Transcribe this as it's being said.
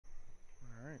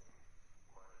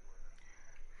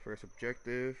First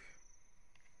objective,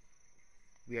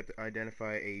 we have to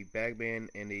identify a bagman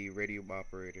and a radio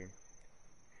operator.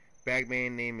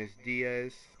 Bagman name is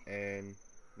Diaz, and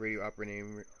radio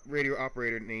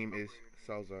operator name is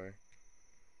Salzar.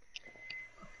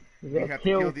 Is We it a have to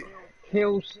kill the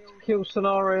kill, kill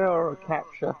scenario or a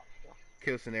capture?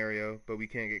 kill scenario, but we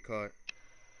can't get caught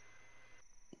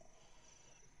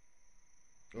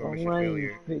or Long mission range,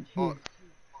 failure. bitches.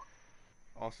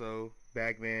 Also,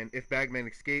 Bagman. If Bagman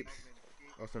escapes,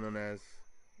 also known as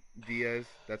Diaz,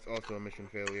 that's also a mission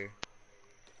failure.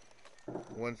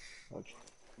 Once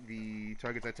the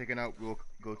targets are taken out, we'll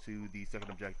go to the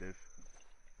second objective.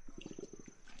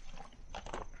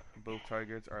 Both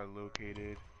targets are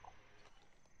located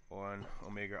on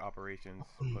Omega Operations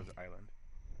Pleasant Island.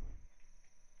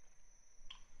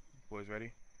 Boys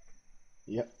ready?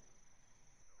 Yep.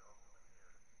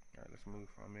 Alright, let's move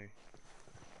on me.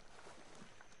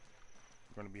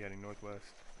 We're going to be heading northwest.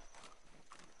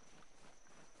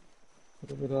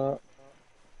 Look at that.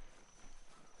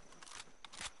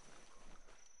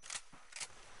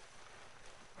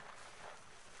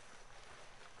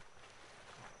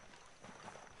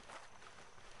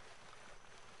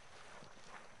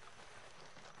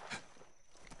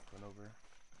 Run over.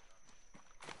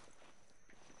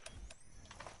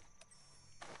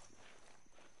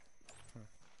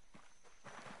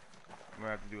 I'm going to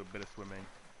have to do a bit of swimming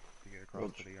to get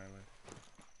across to the island.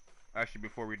 Actually,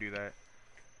 before we do that,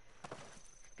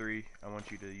 3, I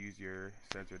want you to use your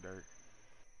sensor dart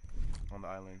on the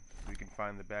island so we can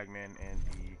find the bagman and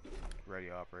the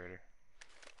radio operator.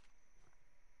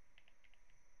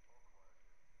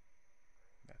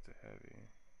 That's a heavy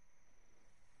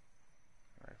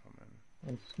rifleman.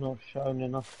 It's not showing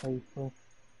enough people.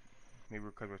 Maybe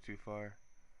because we're too far.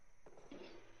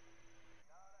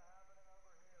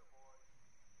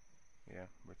 Yeah,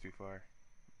 we're too far.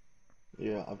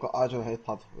 Yeah, I've got eyes on a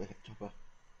helipad with a chopper.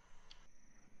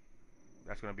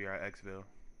 That's gonna be our exfil.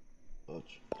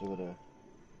 Dodge. Over there.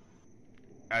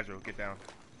 Azro, get down.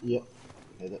 Yep.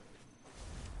 Hit it.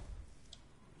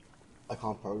 I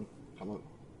can't prone. Come on.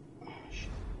 Shit.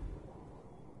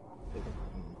 It's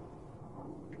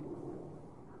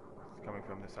coming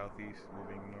from the southeast,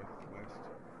 moving northwest.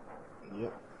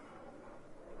 Yep.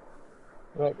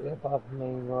 Directly above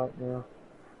me right now.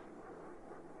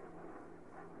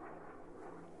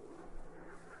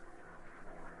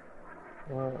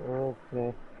 Right, we're all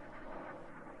clear.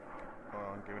 Hold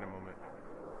on, give it a moment.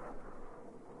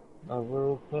 No, we're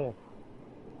all clear.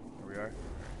 Here we are.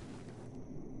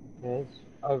 Yes,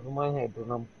 over my head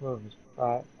and I'm moving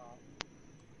back.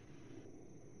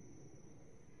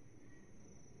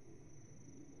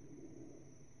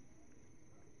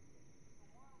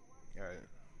 Alright,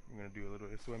 I'm gonna do a little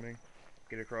bit of swimming.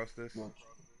 Get across this. Watch.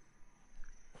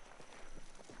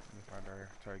 And find our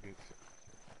targets.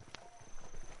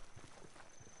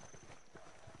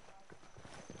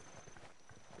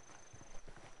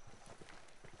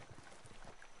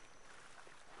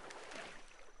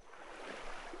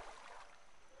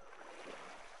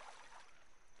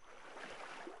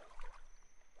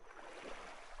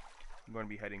 I'm going to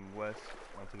be heading west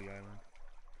onto the island.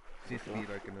 Seems to be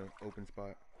like in an open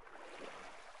spot.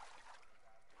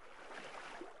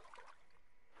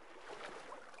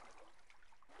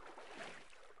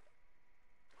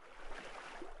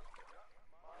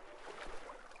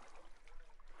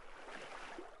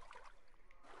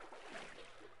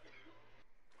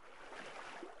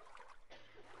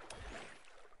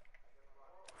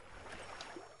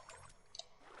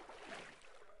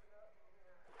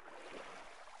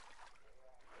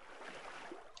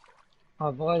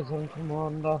 Advise on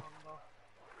Commander.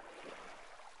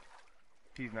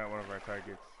 He's not one of our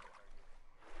targets.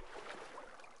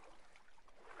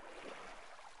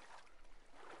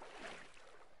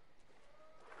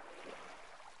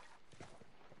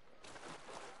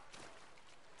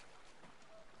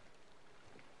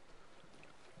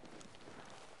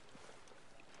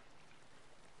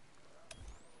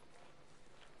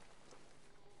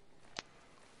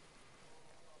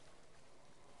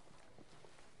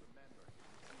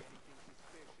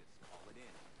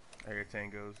 I hear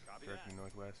tangos directly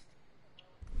northwest.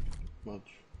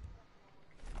 Watch.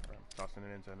 I'm tossing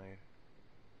an inside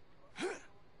nade.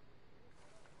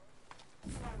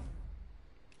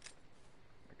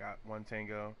 I got one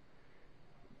tango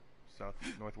south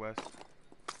northwest.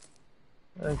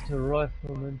 That's a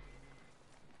rifleman.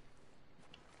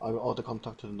 I got auto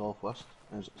contact to the northwest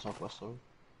and southwest. Sorry.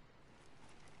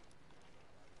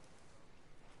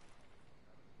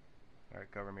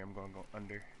 Alright, cover me. I'm going to go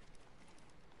under.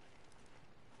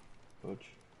 Watch.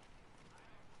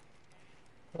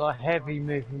 Like heavy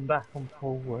moving back and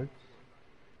forwards.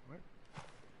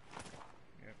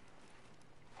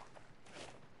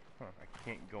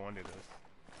 Can't go under this.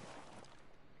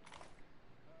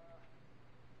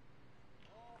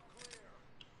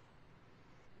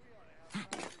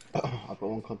 I've got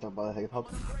one contact by the helipad.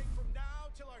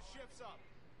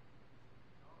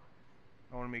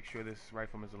 I want to make sure this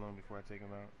rifleman's alone before I take him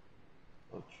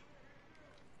out. Ouch.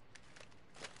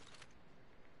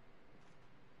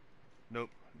 Nope,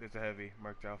 there's a heavy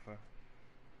marked Alpha. Ouch.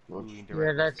 Moving Yeah,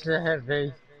 directly. that's a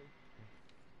heavy.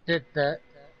 Did that.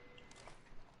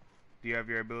 Do you have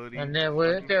your ability? And there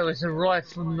was a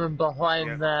rifleman behind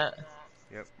Yep. that.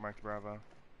 Yep, marked Bravo.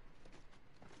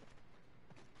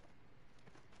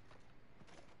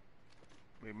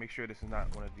 Wait, make sure this is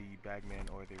not one of the bagman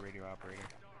or the radio operator.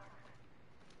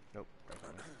 Nope, that's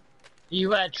not it.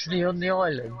 You actually on the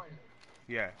island?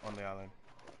 Yeah, on the island.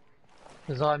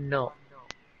 Because I'm not.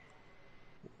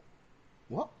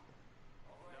 What?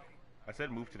 I said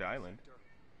move to the island.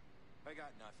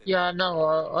 Yeah, I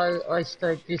know. I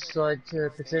stayed this side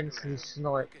to potentially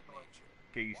snipe.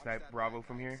 Okay, you snipe Bravo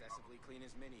from here.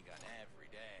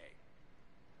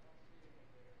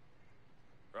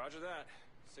 Roger that.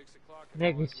 6 o'clock.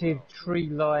 Negative tree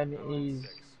line is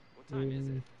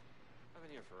in I've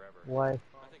been here forever. way.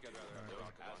 I think I'd rather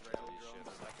have those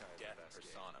ships like death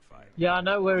personified. Yeah, I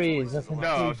know where he is. I can No,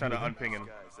 I was see trying to him. unping him.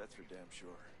 Guys, that's for damn sure.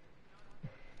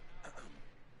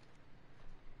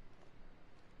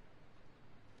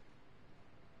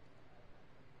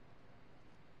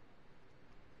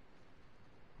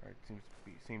 Alright,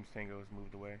 seems Tango has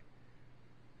moved away.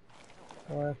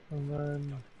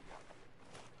 Rifleman.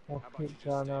 Rocket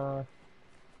gunner.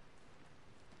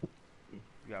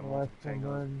 You got multiple Tangos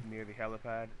Rifleman. near the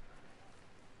helipad.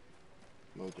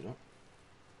 No, do not.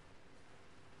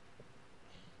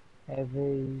 Heavy.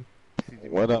 Seems to be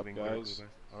What up, moving directly guys?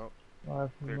 west. Oh,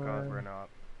 clear calls Rifleman. for an op.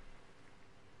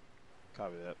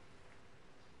 Copy that.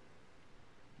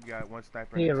 You got one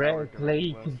sniper in the tower Theoretically,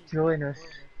 he directly west. could join us.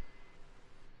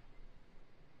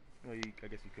 Well, I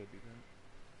guess you could do that.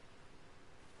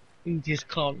 He just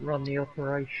can't run the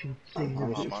operation, seeing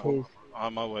I'm as on it's my- his.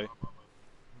 On my way.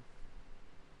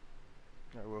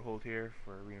 Alright, we'll hold here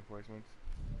for reinforcements.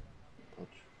 Ouch.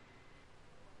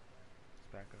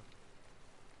 Let's back up.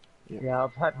 Yeah,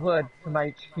 I've had word from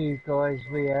HQ guys.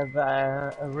 We have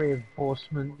a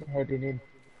reinforcement heading in.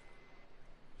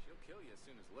 She'll kill you as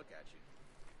soon as look at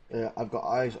you. I've got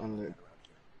eyes on the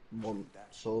one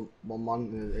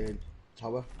man in the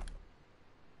tower.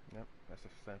 Yep, that's a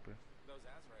sniper. Those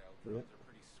Azrael Yeah. drones are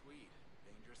pretty sweet.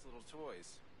 Dangerous little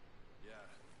toys. Yeah,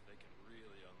 they can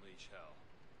really unleash hell.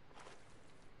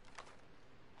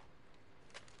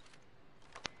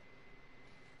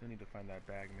 Still need to find that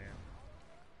bag, man.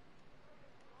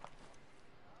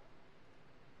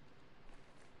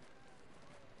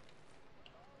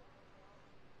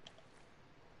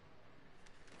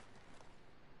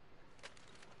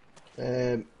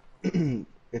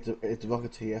 It's a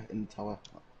rocketeer in the tower.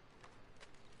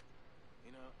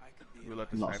 You know, I could be We'll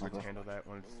let the Not snipers sniper. handle that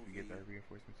once we get the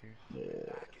reinforcements here.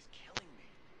 Yeah. back is killing me.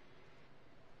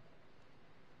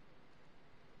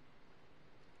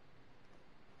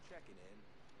 Checking in,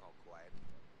 all quiet.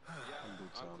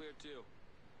 Yeah, I'm clear too.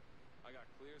 I got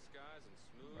clear skies and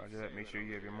smooth. Roger that, make sure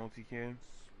you have your multi-cam.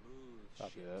 Smooth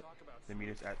Copy shit. that. Talk about Then meet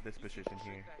us at this smooth. position Shit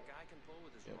here. that guy can pull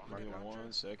with his Yep, rocket give me launcher.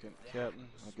 1 second, Captain.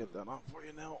 I'll get that on for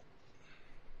you now.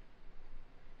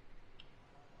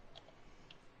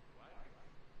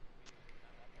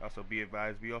 Also, be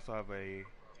advised, we also have a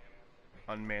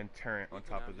unmanned turret on We've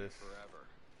been top out of here this forever.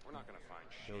 We're not gonna find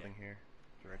building here,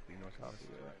 directly northwest. Copy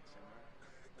that.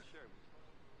 Sure.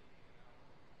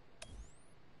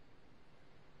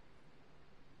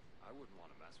 I wouldn't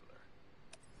want to mess with her.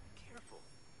 Careful.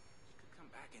 She could come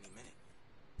back any minute.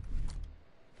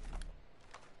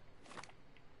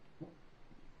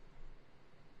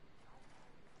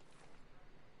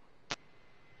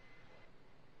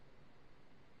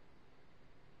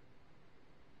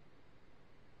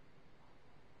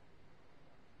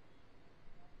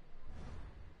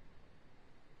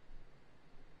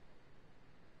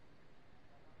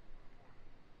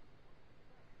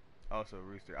 Also,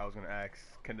 Rooster, I was gonna ask,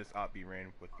 can this op be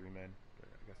ran with 3 men? But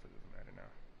I guess it doesn't matter now.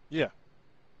 Yeah.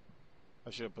 I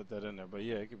should have put that in there, but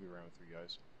yeah, it could be ran with 3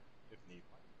 guys. If need.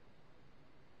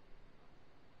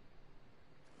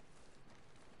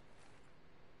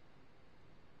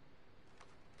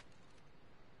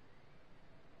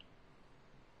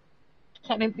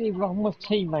 Can it be run with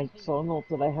teammates on, or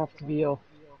do they have to be off?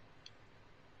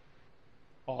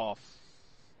 Off.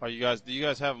 Are you guys? Do you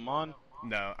guys have them on?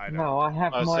 No, I don't. No, I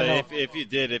have I'd mine say off. if you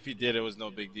did, it was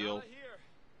no big deal.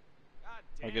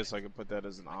 I guess I could put that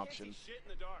as an option.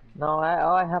 No,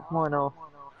 I have mine off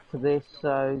for this,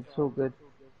 so it's all good.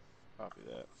 Copy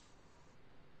that.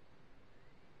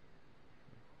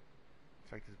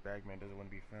 It's like this bagman doesn't want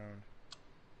to be found.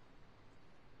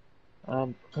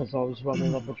 Because I was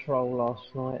running a patrol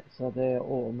last night, so they're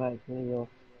automatically off.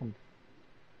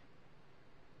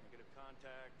 Negative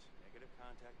contact, negative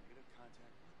contact, negative contact.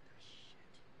 What the shit?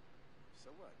 So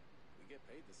what? We get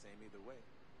paid the same either way.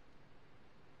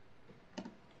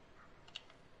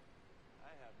 I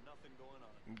have nothing going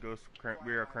on.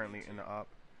 We are currently in the op.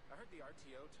 I heard the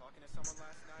RTO talking to someone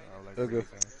last night. Like Okay.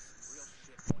 Some real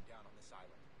shit going down on this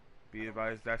island. be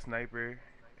advised, that sniper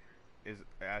is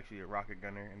actually a rocket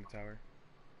gunner in the tower.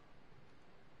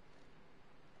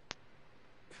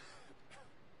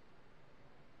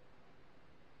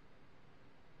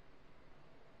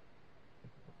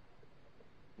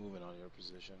 Moving on your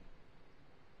position.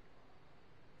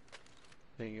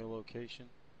 Ping your location.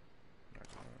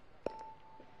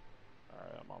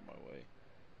 Alright, I'm on my way.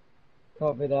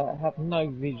 Copy that. Have no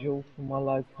visual for my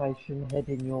location,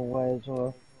 heading your way as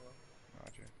well.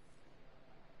 Roger.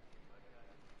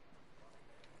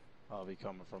 I'll be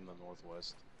coming from the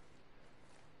northwest.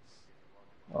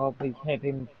 I'll be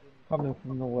coming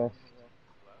from the west.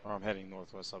 Or I'm heading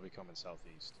northwest, I'll be coming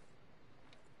southeast.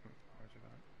 Roger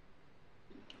that.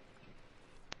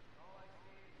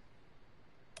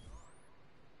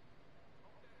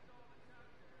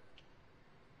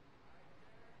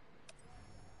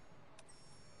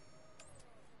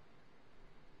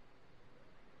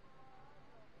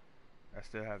 I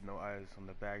still have no eyes on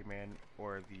the bagman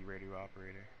or the radio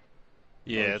operator.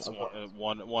 Yeah, it's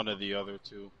one of the other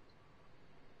two.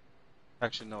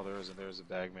 Actually, no, there isn't. There's a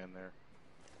bagman there.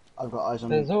 I've got eyes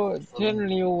on. There's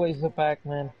generally always a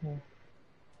bagman.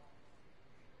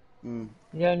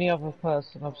 The only other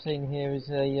person I've seen here is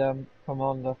a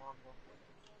commander.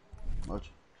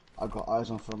 Much. I've got eyes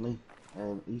on friendly.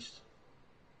 East.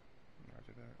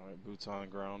 Roger that. Alright, boots on the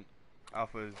ground.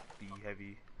 Alpha is the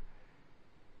heavy.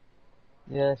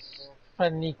 Yes,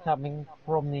 friendly coming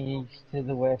from the east to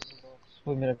the west,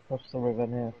 swimming across the river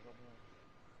now.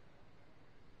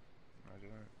 Roger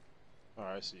that.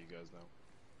 Alright, I see you guys now.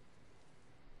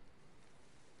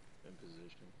 In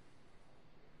position.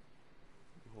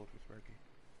 Hold for Sparky.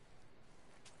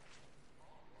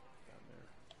 Down there.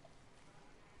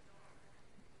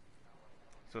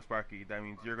 So Sparky, that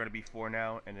means you're gonna be 4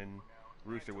 now, and then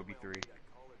Rooster will be 3.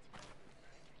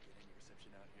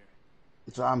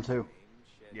 It's I'm 2.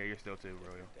 Yeah, you're still 2,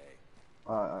 Royal.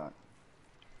 Alright.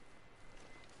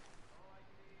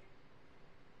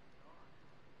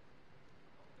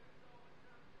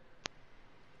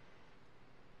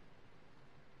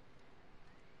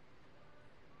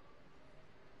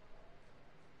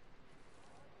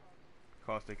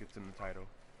 Caustic, it's in the title.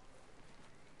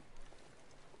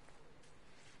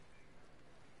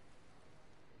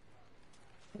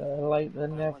 Better late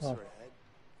than never.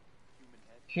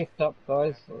 Shift up,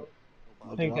 guys.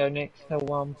 Who go next to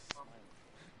 1? You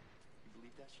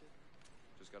believe that shit?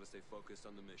 Just gotta stay focused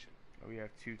on the mission. We have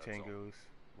 2 tangos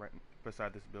right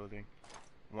beside this building.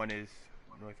 One is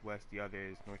northwest, the other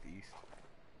is northeast.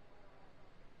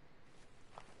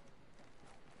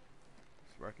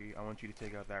 Sparky, I want you to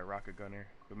take out that rocket gunner,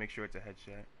 but make sure it's a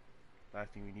headshot. Last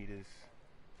thing we need is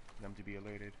them to be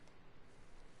alerted.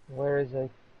 Where is he?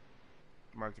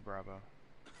 Marked Bravo.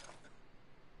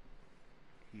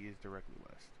 He is directly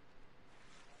west.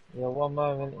 Yeah, one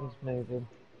moment he's moving.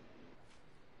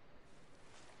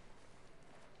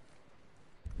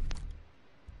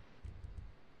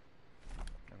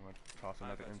 I'm going to toss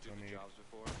another intonate.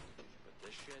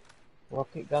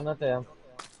 Rocket gunner down.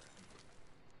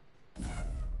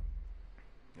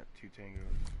 Yep, 2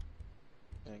 tangos.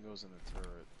 Tango's in the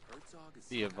turret.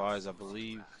 Be advised, I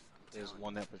believe there's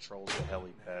one that patrols the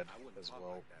helipad as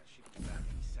well. Yep.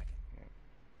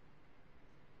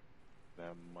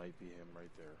 That might be him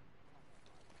right there.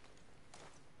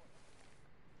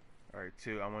 Alright,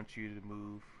 2, I want you to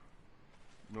move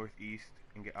northeast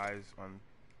and get eyes on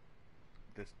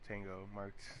this tango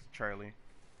marked Charlie.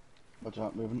 Watch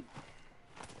out, moving.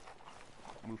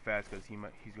 Move fast because he's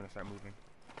going to start moving.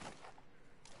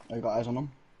 I got eyes on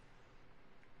him.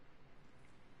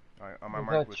 Alright, on my We've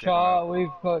mark,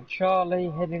 got Charlie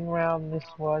heading round this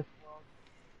way.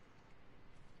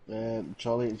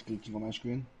 Charlie is glitching on my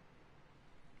screen.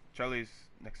 Charlie's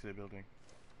next to the building.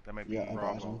 That might be Yeah, I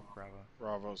got eyes on him. Bravo.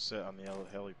 Bravo's set on the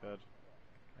helipad.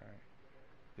 Alright.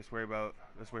 Let's worry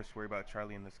about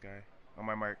Charlie and this guy. On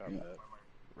my mark, Copy that.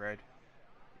 red,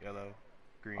 yellow,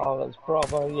 green. Oh, that's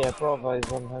Bravo. Yeah, Bravo is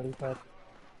on helipad.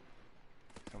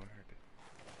 Someone heard it.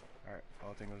 Alright,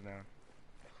 all tangos down.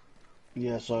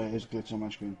 Yeah, sorry, it's glitching on my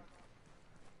screen.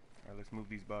 Alright, let's move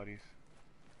these bodies.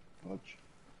 Watch.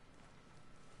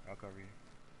 I'll cover you.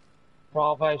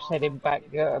 Bravo's heading back,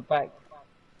 back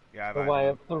Yeah, I have the eyes on way him.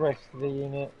 of the rest of the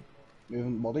unit.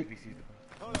 Moving body. If he sees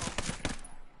the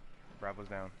Bravo's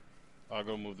down. I'll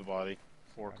go move the body.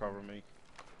 Four Roger. cover me.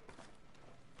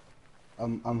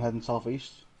 I'm heading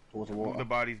southeast towards the Move water. the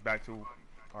bodies back to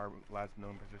our last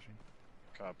known position.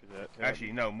 Copy that.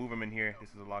 Actually, no, move them in here. This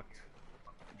is a locked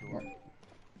door. Yeah.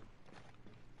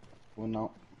 We're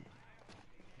not.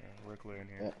 Yeah, we're clear in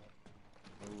here.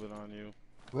 Yeah. Move it on you.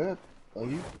 Where are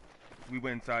you? We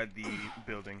went inside the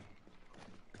building.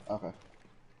 Okay.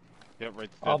 Yep, right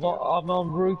to I'm that door.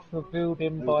 on roof of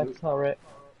building by turret.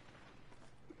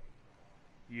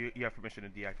 You have permission to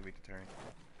deactivate the turret.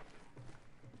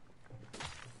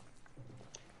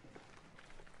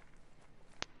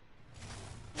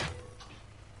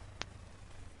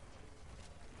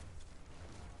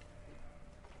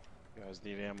 You guys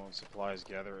need ammo and supplies.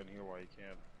 Gather in here while you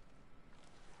can.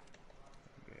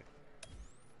 Good.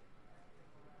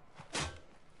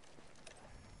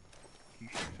 Can you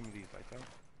shoot some of these lights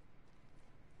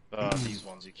out? These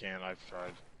ones you can. I've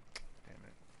tried. Damn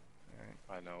it. Alright.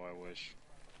 I know. I wish.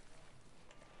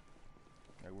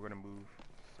 Alright, we're gonna move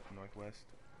northwest.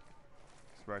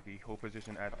 Sparky, hold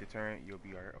position at the turret. You'll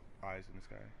be our eyes in the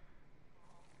sky.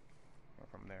 Or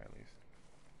from there, at least.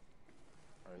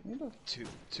 Alright.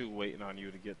 Two waiting on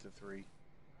you to get to 3.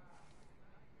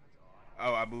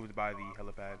 Oh, I moved by the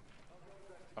helipad.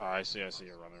 Oh, I see.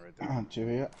 You're running right there. 2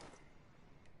 here.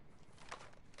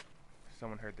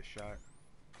 Someone heard the shot.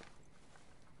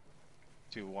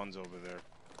 2-1's over there.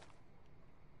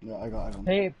 Yeah, I got him.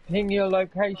 Hey, ping your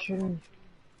location.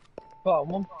 Bottom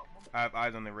one. I have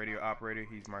eyes on the radio operator.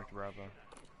 He's marked Bravo.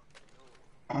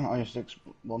 I 6-1.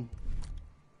 Roger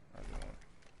that.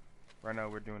 Right now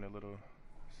we're doing a little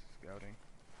scouting.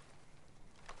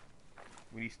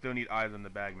 We still need eyes on the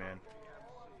bagman.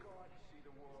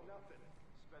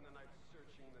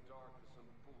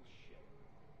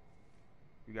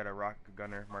 We got a rock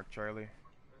gunner, Mark Charlie.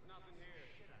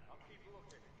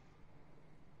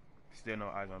 Still no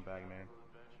eyes on bagman.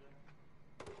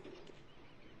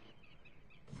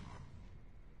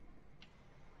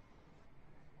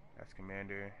 That's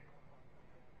commander.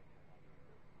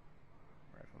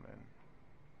 Rifleman.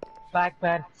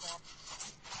 Bagman.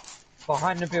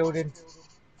 Behind the building.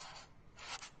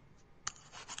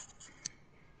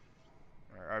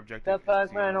 Our objective That is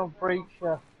Bagman to... or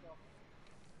Breacher.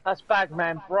 That's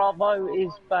Bagman. Bravo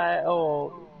is bad.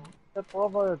 Oh, the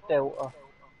Bravo or Delta.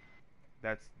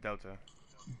 That's Delta.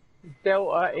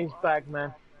 Delta is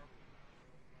Bagman.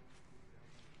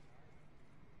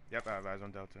 Yep, I have eyes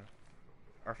on Delta.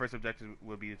 Our first objective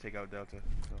will be to take out Delta.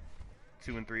 So,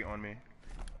 2 and 3 on me.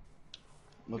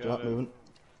 Look at moving.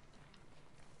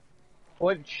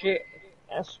 What shit?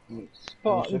 That's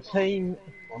Spartan team.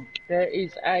 There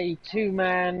is a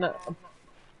 2-man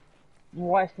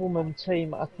rifleman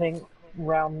team, I think,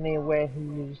 round near where he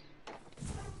is.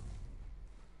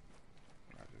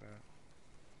 Roger that.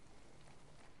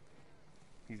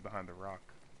 He's behind the rock.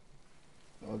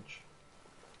 Dodge.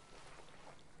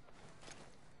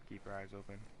 Keep your eyes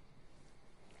open.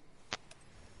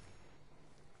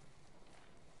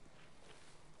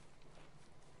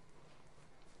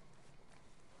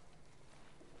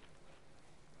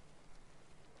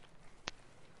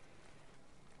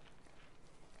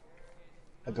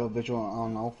 I got visual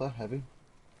on Alpha, heavy.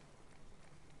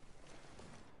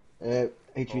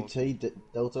 HVT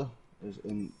Delta is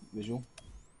in visual.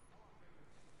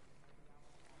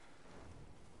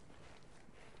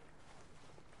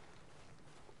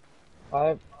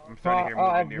 I'm starting to hear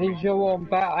I have moving near me. visual on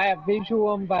back. I have visual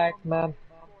on back, man.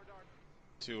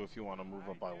 2, if you want to move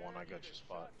up by 1, I got your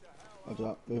spot. Roger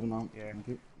that, moving on. Yeah. Thank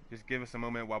you. Just give us a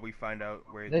moment while we find out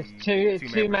where There's the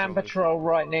two-man patrol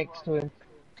right next to him.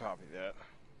 Copy that.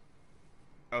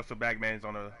 Oh, so Bagman's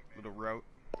on a little route.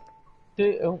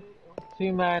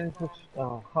 Two-man.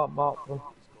 Oh, can't mark them.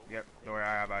 Yep, don't worry,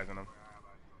 I have eyes on him.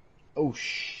 Oh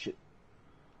shit.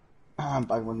 I'm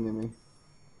back one near me.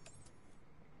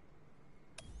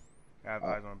 I have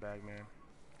eyes on Bagman.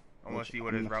 I want to see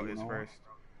what his route is first.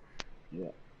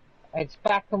 Yeah. It's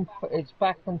back and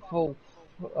full.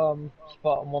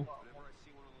 Spartan one.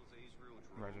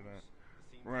 Roger that.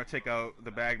 We're gonna take out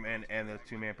the Bagman and the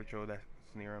 2-man patrol that's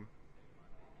near him.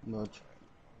 Nudge.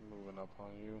 Moving up on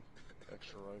you.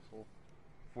 Extra rifle.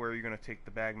 Where you're gonna take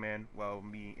the Bagman, while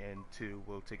me and 2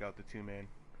 will take out the 2-man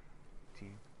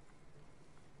team.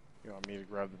 You want me to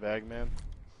grab the bag, man?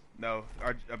 No,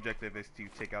 our objective is to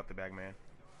take out the Bagman.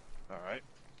 Alright.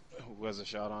 Who has a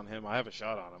shot on him? I have a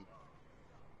shot on him.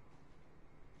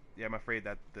 Yeah, I'm afraid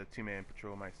that the 2-man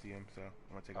patrol might see him, so I'm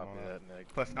gonna take him Copy on that, out.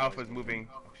 Nick. Plus, Alpha's moving.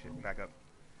 Oh shit, back up.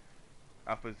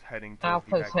 Alpha's heading towards the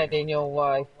Alpha's back man. heading your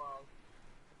way.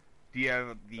 Do you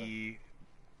have the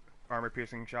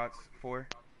armor-piercing shots for?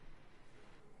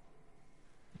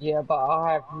 Yeah, but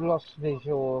I have lost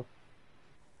visual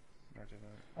Roger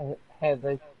that. of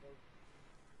heavy.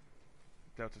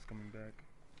 Delta's coming back.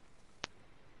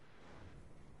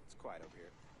 It's quiet over here.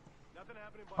 Nothing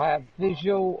happening. I have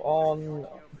visual on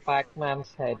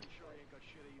Bagman's head.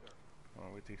 Hold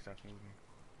on, wait till he stops moving.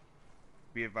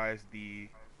 Be advised, the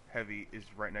heavy is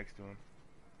right next to him.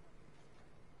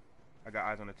 I got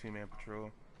eyes on a 2-man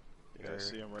patrol. Yeah, I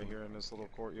see him right here in this little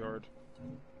courtyard.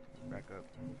 Back up.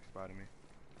 Spotted me.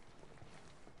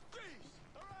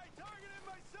 All right, target in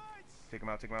my sights. Take him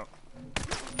out, take him out.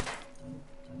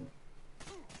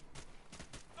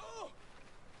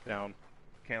 Down.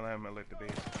 Can't let him alert the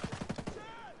base.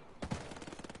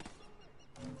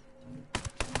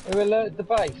 Who alerted the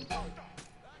base?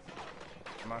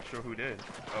 I'm not sure who did.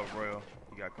 Oh, Royal.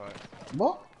 He got caught.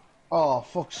 What? Oh,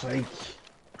 fuck's sake.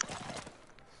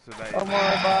 So that Don't worry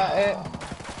about it.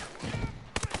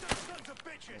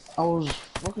 I was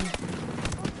fucking...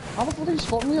 How the fuck did he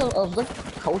spot me? I was like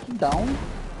counting down.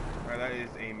 Alright, that is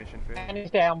a mission failure. Man is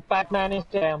down. Bagman is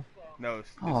down. No, it's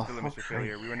Oh, still a mission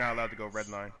failure. We were not allowed to go red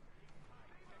line.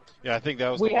 Yeah, I think that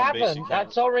was We the one base you haven't. can't-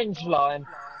 That's orange line.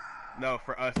 No,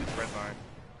 for us, it's red line.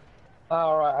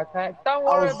 Alright, okay. Don't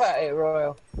worry about it,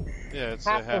 Royal. Yeah, it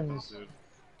Happens. happens, dude.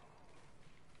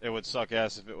 It would suck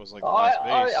ass if it was like the last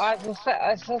base.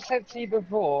 As I said to you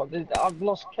before, I've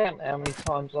lost count how many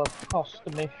times I've cost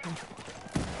a mission.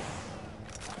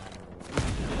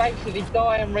 Basically,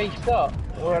 die and restart.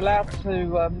 We're allowed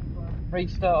to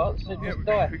restart, so Yeah, just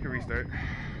die. we can restart.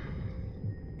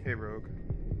 Okay, Rogue.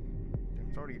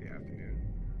 It's already the afternoon.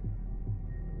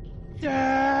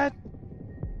 Dad!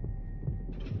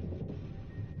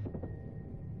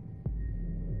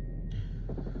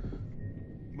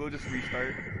 We'll just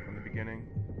restart from the beginning,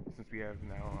 since we have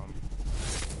now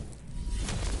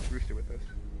Rooster with us.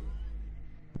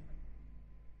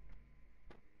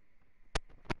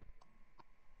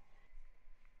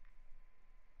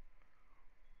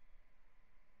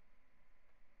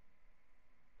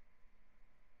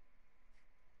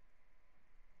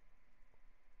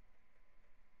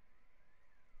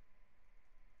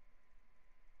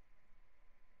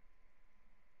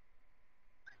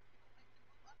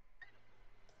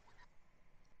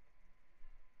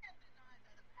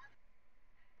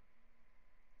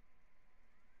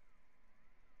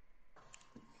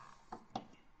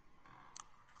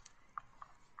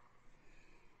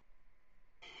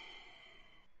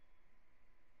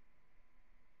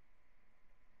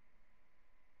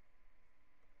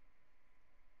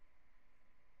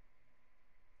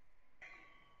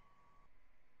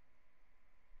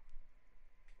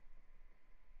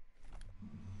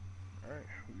 Alright,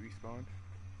 we respawned.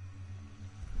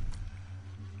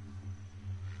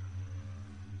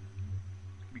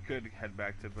 We could head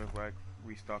back to Bivouac,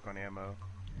 restock on ammo,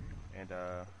 and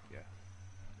yeah,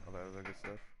 all that other good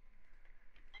stuff.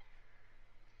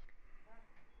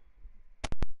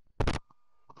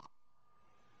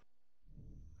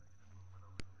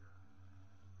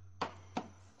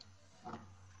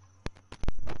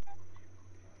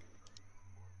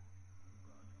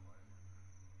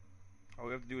 All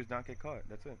we have to do is not get caught,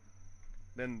 that's it.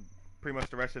 Then, pretty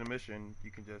much the rest of the mission, you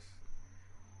can just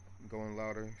go in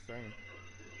louder sound.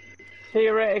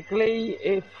 Theoretically,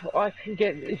 if you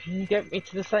can get me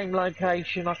to the same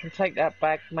location, I can take that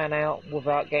Bagman out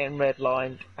without getting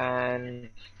redlined, and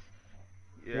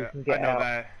we Yeah, can I get know out.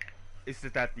 that. It's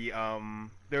just that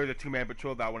there was a 2-man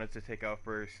patrol that I wanted to take out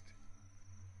first.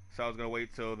 So I was gonna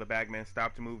wait till the bagman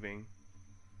stopped moving.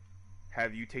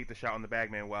 Have you take the shot on the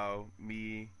bagman while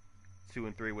me, 2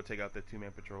 and 3 would take out the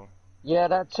 2-man patrol. Yeah,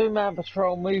 that 2-man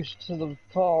patrol moves to the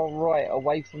far right,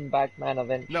 away from Bagman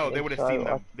eventually. No, they would have so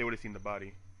seen they would have seen the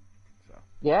body. So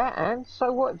Yeah, and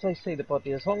so what if they see the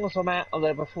body? As long as I'm out of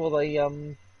there before they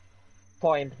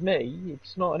find me,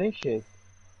 it's not an issue.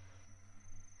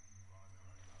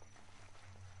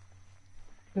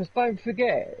 Because don't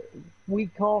forget, we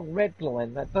can't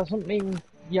redline. That doesn't mean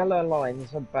yellow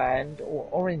lines are banned or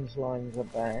orange lines are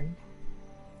banned.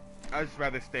 I'd just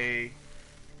rather stay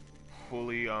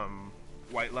fully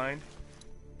white lined.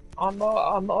 I'm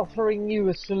offering you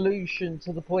a solution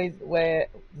to the point where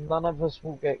none of us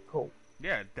will get caught.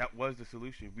 Yeah, that was the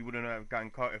solution. We wouldn't have gotten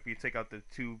caught if we take out the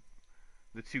two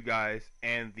guys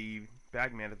and the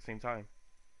bagman at the same time.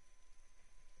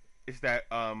 It's that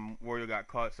Wario got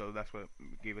caught, so that's what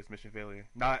gave us mission failure.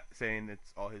 Not saying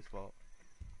it's all his fault.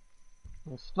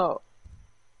 It's not.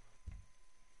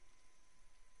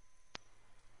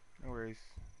 No worries.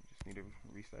 Just need to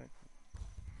restart.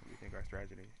 We'll be rethink our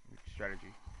strategy.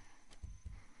 Strategy.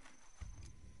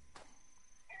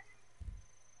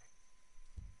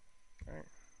 All right.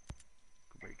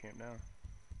 Go break camp down.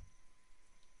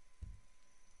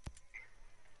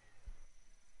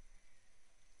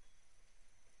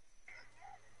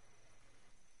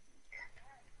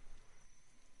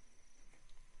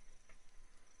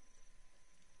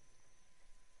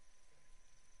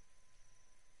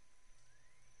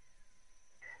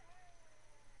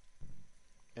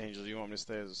 Angel, you want me to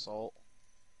stay as assault?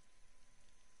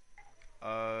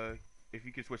 If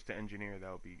you could switch to engineer,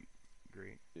 that would be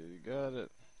great. Yeah, you got it.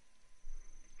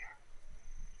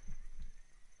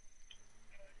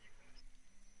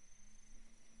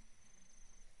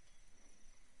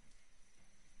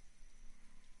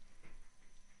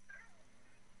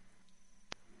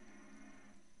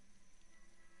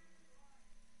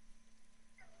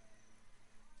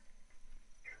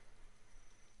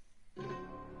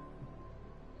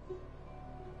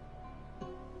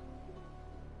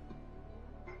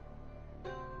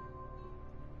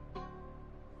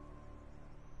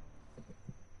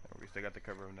 We still got the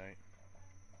cover of night.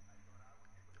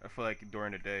 I feel like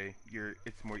during the day,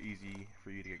 it's more easy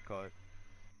for you to get caught.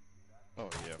 Oh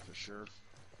yeah, for sure.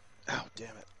 Ow,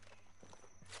 damn it.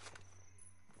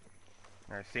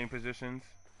 Alright, same positions.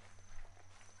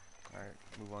 Alright,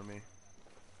 move on me.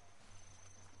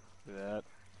 Do that.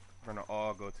 We're gonna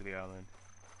all go to the island.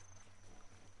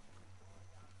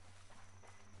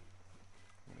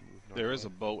 There is a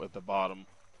boat at the bottom.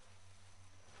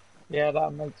 Yeah,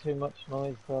 that'll make too much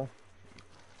noise though.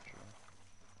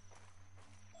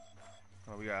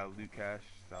 Oh, we got a loot cache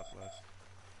southwest.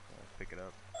 Let's pick it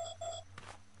up.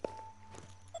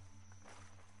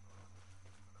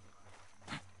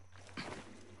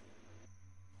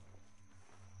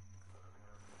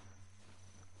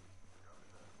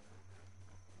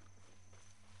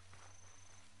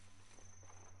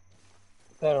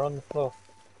 There on the floor.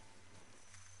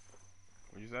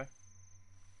 What'd you say?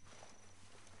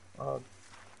 Oh,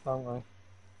 don't worry.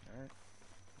 Alright,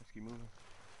 let's keep moving.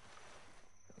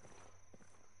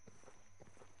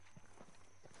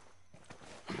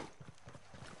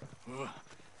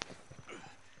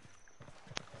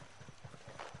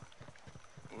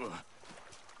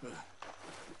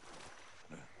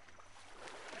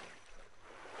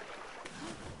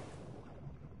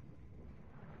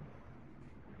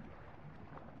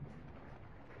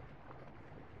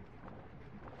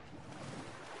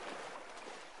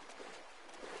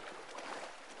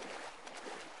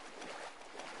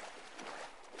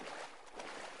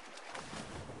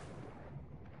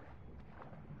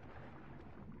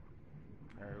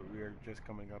 Alright, we are just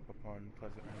coming up upon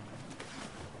Pleasant Island.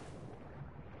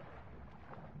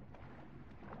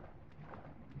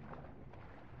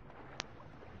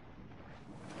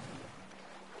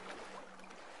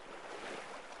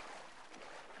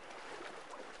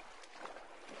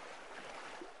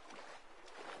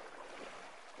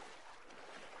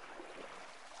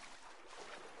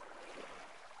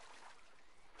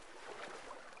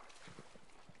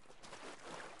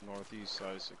 Northeast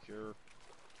side secure.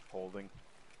 Holding.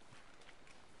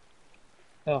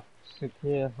 Oh,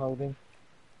 secure holding.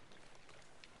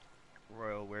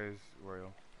 Royal, where's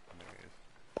Royal? There he is.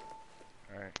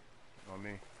 Alright, on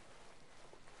me.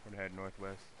 We're gonna head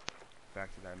northwest,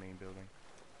 back to that main building.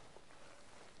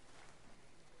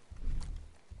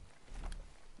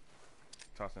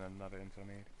 Tossing another intel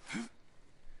nade.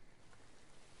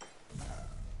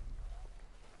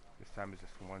 This time it's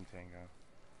just one tango.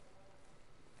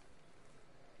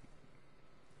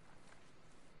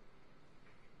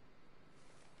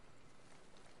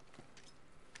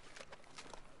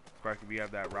 Sparky, we have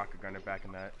that rocket gunner back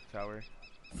in that tower.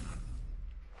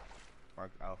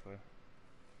 Marked Alpha.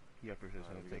 You have precision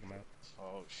to take him out.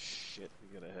 Oh shit,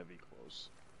 we got a heavy close.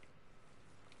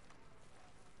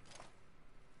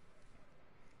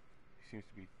 He seems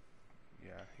to be,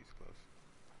 yeah, he's close.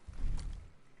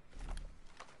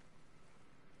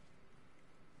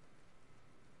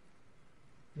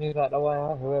 Move that the way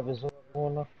out, whoever's on the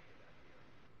corner.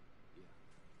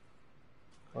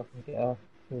 I can get a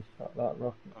two shot that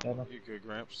rocket gunner. You good,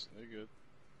 Gramps? You're good.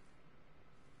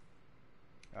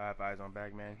 I have eyes on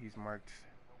Bagman. He's marked,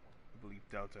 I believe,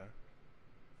 Delta.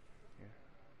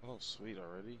 Yeah. Oh, sweet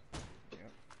already.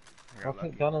 Yep. I got Rocket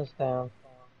lucky. gunner's down.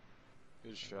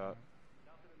 Good shot.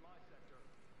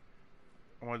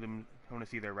 I want to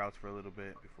see their routes for a little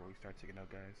bit before we start taking out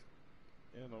guys.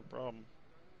 Yeah, no problem.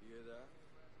 You hear that?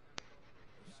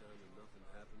 No sound of nothing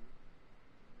happening.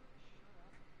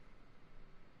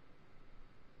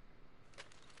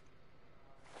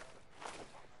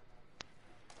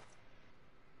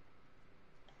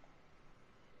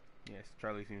 Yeah,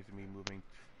 Charlie seems to be moving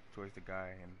towards the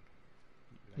guy, and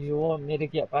Do you want me to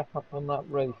get back up on that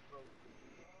roof?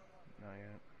 not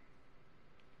yet.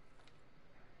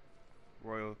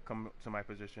 Royal, come to my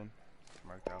position.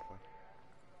 Marked Alpha.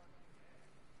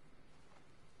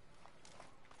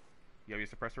 You have your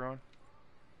suppressor on?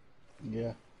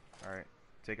 Yeah. Alright.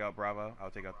 Take out Bravo.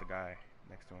 I'll take out the guy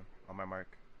next to him. On my mark.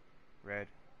 Red,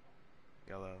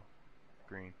 yellow,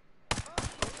 green.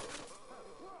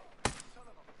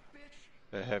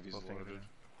 The heavy's Full finger loaded. down.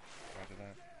 Roger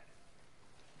that.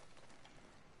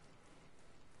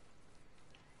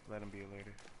 Let him be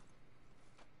alerted.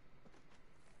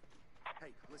 Hey,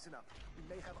 listen up.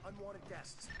 We may have unwanted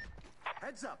guests.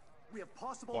 Heads up. We have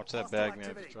possible Watch that hostile bag man if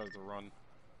activity. he tries to run.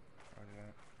 Roger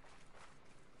that.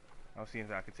 I'll see if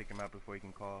I can take him out before he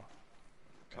can call.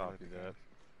 Copy that.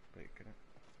 Wait, can it?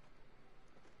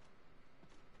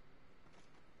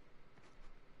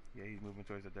 Yeah, he's moving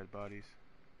towards the dead bodies.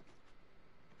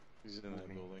 He's in that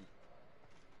building.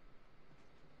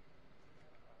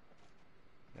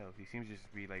 No, he seems just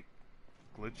to be like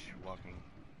glitch walking.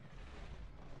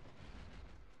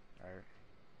 Alright,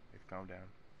 let's calm down.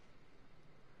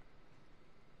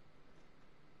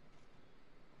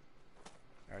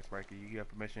 Alright, Sparky, you have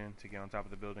permission to get on top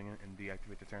of the building and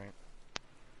deactivate the turret.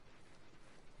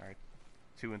 Alright,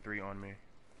 2 and 3 on me.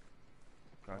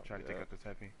 Gonna try to take out this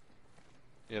heavy.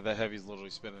 Yeah, that heavy's literally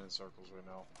spinning in circles right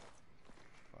now.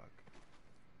 Fuck.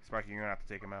 Sparky, you're gonna have to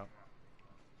take him out.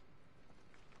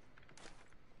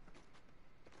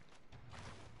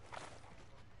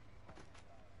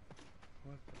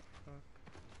 What the fuck?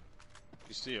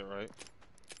 You see it, right?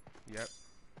 Yep.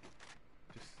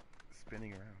 Just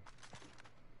spinning around.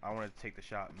 I wanted to take the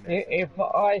shot. If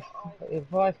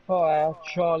I fire,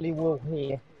 Charlie will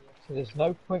hear. So there's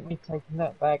no point me taking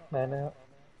that bagman out.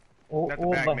 Or Not the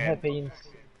the bagman. heavy.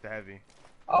 The heavy.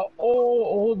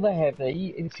 Or the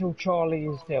heavy until Charlie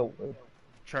is dealt with.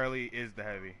 Charlie is the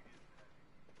heavy.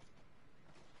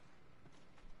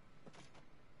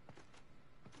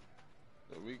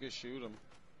 But we could shoot him.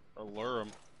 Or lure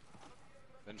him.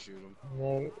 Then shoot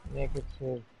him.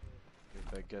 Negative.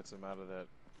 If that gets him out of that.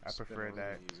 I prefer spin that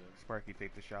room he's in. Sparky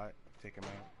take the shot, take him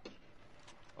out.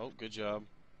 Oh, good job.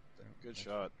 Good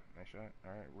shot. Nice shot.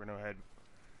 Alright, we're gonna head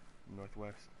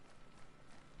northwest.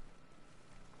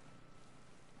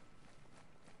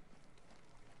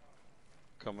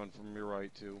 Coming from your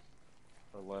right, too.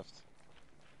 Or left.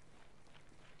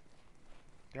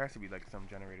 There has to be like some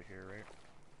generator here, right?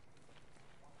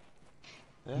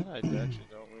 That I actually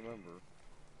don't remember.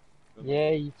 Yeah,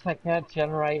 you take out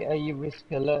generator, you risk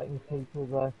alerting people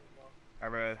though. I'd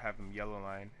rather have them yellow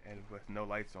line and with no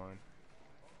lights on.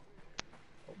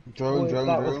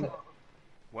 Drone.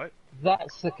 What?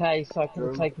 That's the case, I could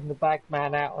have Drone. taken the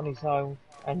bagman out on his own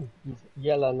and he's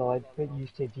yellow light, but you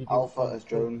said you didn't. Alpha want is to.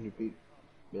 drone, repeat.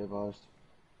 Be advised.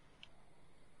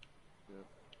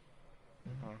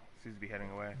 Oh, seems to be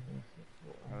heading away.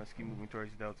 Alright, let's keep moving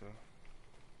towards Delta.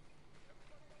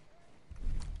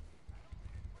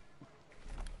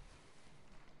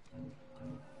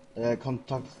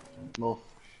 Contact north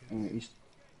and east.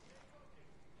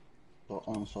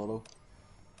 On solo.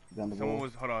 Behind the Someone wall.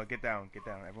 was, hold on, get down,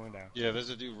 everyone down. Yeah, there's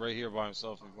a dude right here by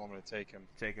himself if you want me to take him.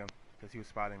 Take him, because he was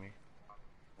spotting me.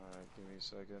 Alright, give me a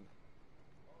second.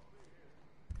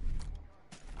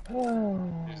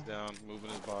 He's down, moving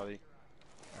his body.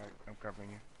 Alright, I'm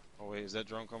covering you. Oh wait, is that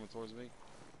drone coming towards me?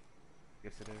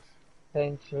 Yes, it is.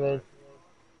 Potentially. Moving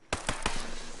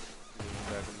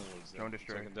back in the woods. Drone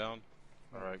destroyed. Second down.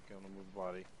 Alright, gonna move the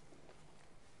body.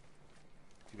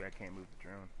 Too bad I can't move the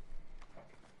drone.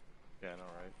 Yeah,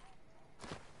 alright.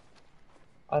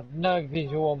 I've no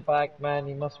visual on bagman,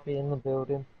 he must be in the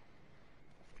building.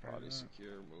 Body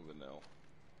secure, moving now.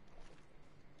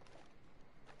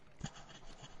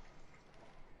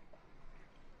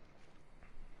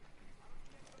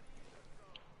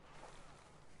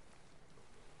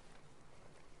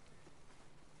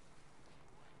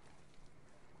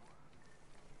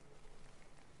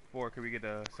 Four, could we get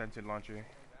a sensor launcher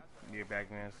near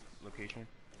Bagman's location?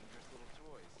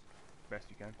 Best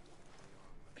you can.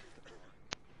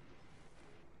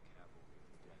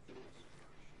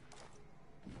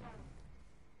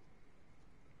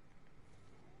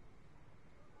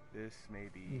 This may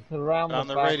be. He's around Found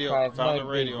the the back, radio. I have Found no the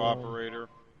radio visual. operator.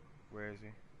 Where is he?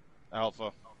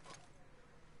 Alpha.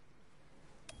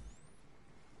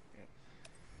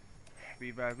 Be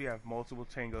advised, we have multiple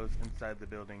tangos inside the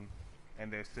building,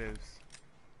 and there's civs.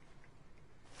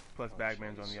 Plus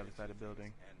Bagman's on the other side of the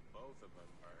building.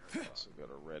 Also got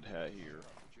a red hat here.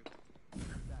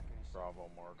 Bravo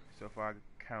mark. So far, I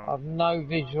count. I've no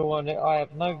visual on it, I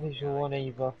have no visual on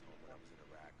either.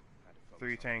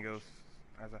 3 tangos,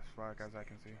 as far as I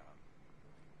can see.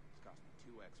 It's cost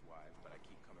me 2 ex-wives, but I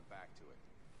keep coming back to it.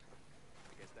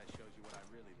 I guess that shows you what I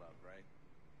really love, right?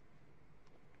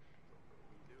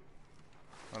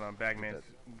 Hold on, Bagman's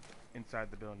inside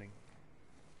the building.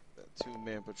 That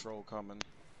 2-man patrol coming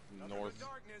Nothing north. but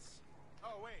darkness.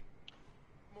 Oh wait,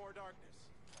 more darkness.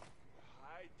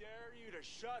 I dare you to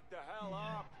shut the hell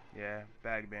up. Yeah,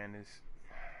 Bagman is.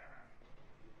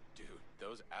 Dude,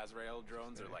 those Azrael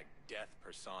drones are like death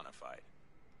personified.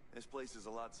 This place is a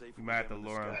lot safer. We might have to with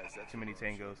them in lure him. disguise, that's Too many for sure.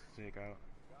 tangos to take out.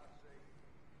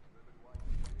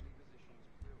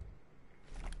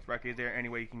 Sparky, is there any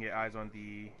way you can get eyes on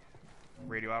the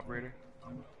radio operator?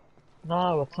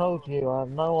 No, I told you, I have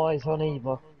no eyes on either.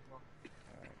 Alright.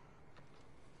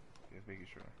 Just making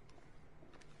sure.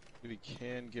 We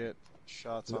can get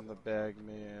shots on the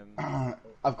Bagman.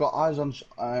 I've got eyes on.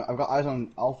 I've got eyes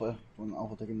on Alpha when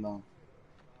Alpha took him down.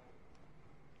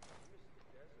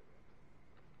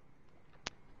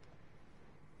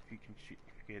 If you can shoot,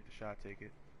 if you can hit the shot, take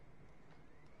it.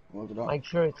 What did I? Make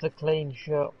sure it's a clean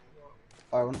shot.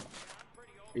 Iron.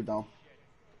 He down.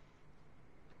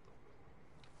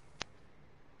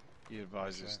 He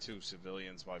advises 2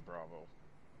 civilians by Bravo.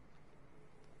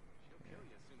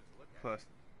 Plus,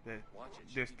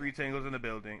 there's 3 tangos in the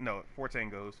building. No, 4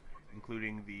 tangos,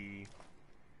 including the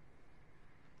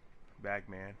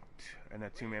Bagman, and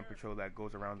that 2-man patrol that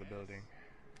goes around the building.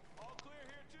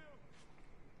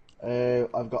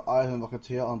 I've got eyes on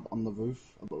Rocketeer on the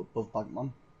roof above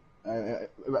Bagman.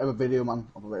 A video man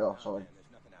operator. Sorry.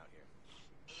 There's nothing out here.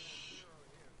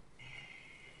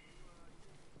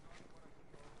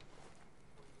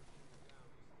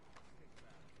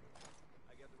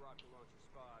 I get the rocket launcher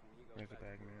spot and he goes There's the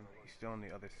back. Bagman. He's still on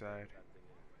the other side.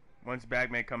 Once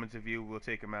Bagman comes into view, we'll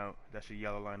take him out. That should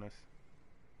yellow line us.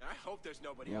 I hope there's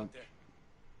nobody out there.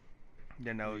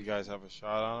 Yeah, no, You guys have a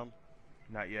shot on him?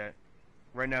 not yet.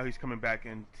 Right now, he's coming back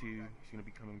into. He's gonna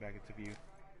be coming back into view.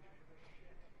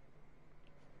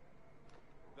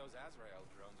 Those Azrael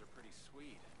drones are pretty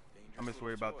sweet. Dangerous I'm just little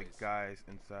worried about the toys. guys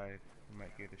inside who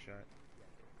might hear the shot,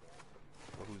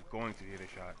 or who's going to hear the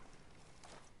shot.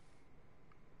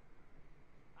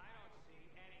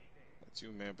 That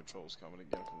 2-man patrol's coming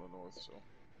again from the north, so.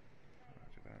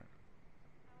 Roger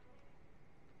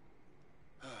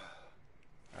that.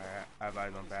 Alright, I have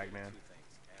eyes on Bagman.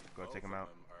 Go take him out.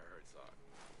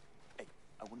 Hey,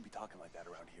 I wouldn't be talking like that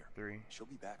around here. 3, She'll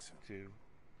be back soon. 2,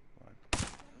 1.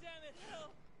 Damn it,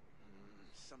 hell!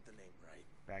 Something ain't right.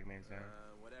 Bagman's down.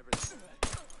 Whatever.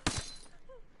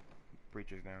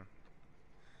 Breacher's down.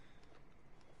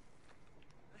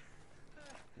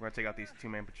 We're gonna take out these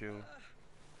 2-man patrol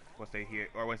once they hear,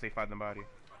 or once they find the body.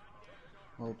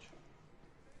 Roach.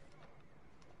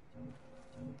 Oh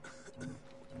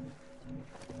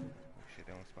shit,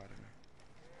 they don't spot me.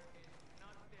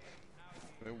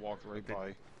 They walked right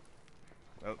by.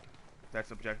 Well,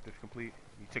 that's objective complete.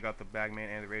 We took out the Bagman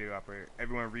and the radio operator.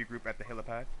 Everyone regroup at the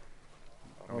helipad.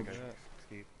 Oh, Make a yeah.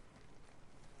 escape.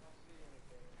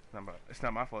 It's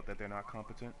not my fault that they're not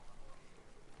competent.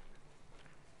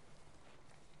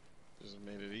 Just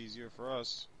made it easier for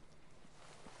us.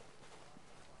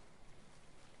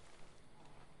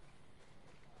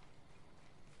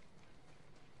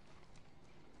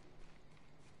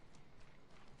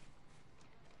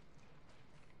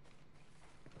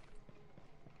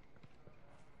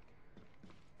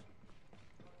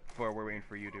 Or we're waiting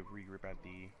for you to regroup at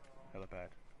the helipad.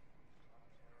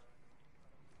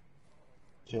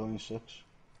 296.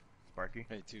 Sparky?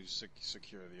 Hey, to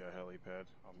secure the helipad.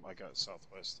 I got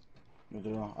southwest. You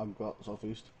do. I've got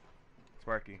southeast.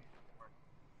 Sparky,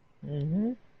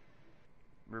 Mm-hmm.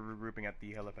 we're regrouping at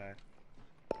the helipad.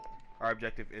 Our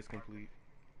objective is complete.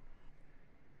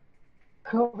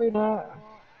 Copy that.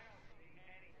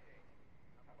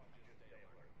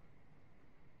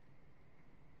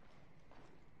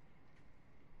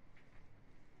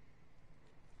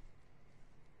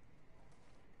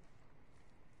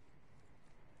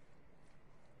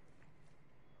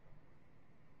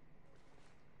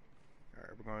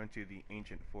 Alright, we're going to the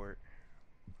ancient fort.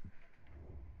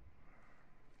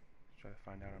 Let's try to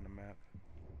find out on the map.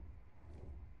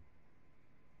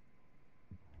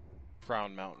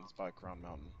 Crown Mountains by Crown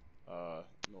Mountain.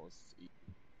 Northeast.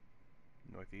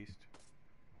 Northeast.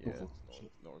 Yeah,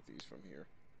 northeast from here.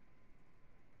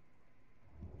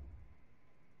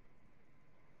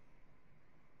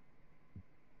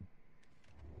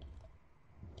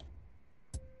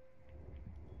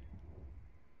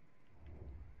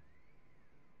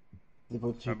 They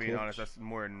put two I'm being clips. honest, that's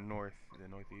more north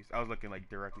than northeast. I was looking like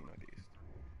directly northeast.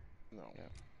 No.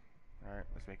 Yeah. Alright,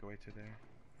 let's make our way to there.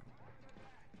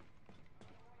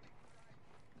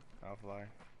 I'll fly.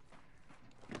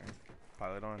 Alright.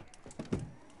 Pilot on.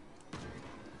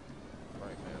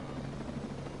 Right,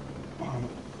 man.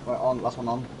 Right on, last one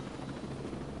on.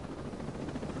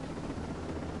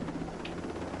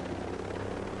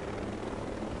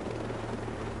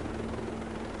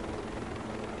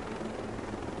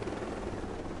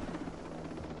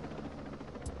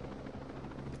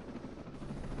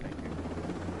 Thank you.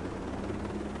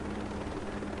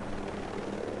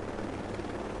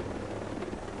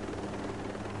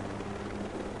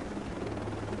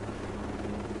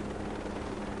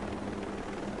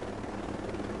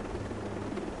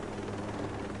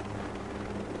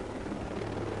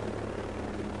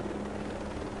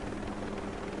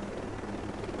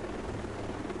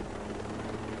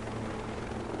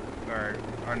 Alright,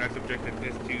 our next objective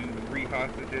is to free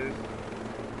hostages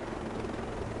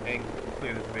and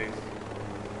clear the space.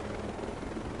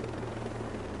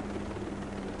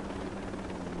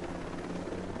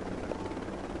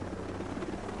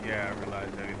 Yeah, I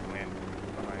realized that it's land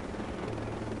behind.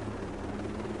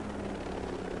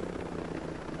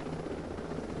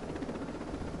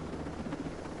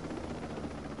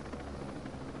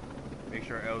 Make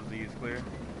sure LZ is clear.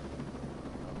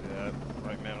 Copy that.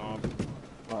 Right man on.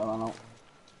 Right on out.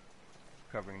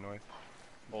 Covering north.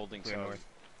 Holding Clear south. north.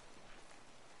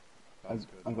 That's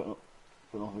good. I've got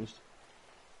northeast.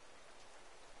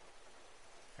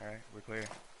 Alright, we're clear.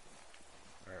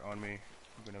 Alright, on me.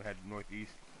 I'm gonna head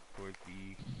northeast towards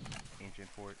the ancient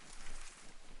fort.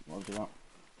 I'll do that.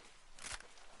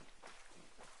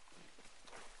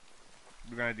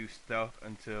 We're gonna do stealth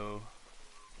until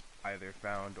either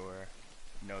found or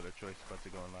no other choice but to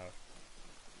go in loud.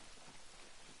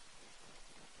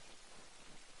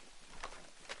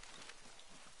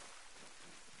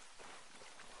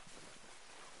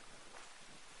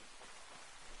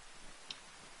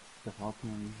 The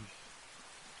Falcons.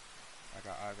 I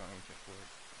got eyes on ancient fort.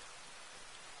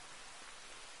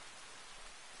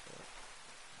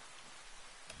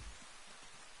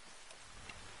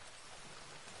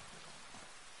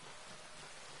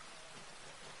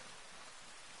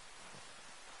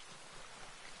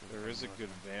 There is a good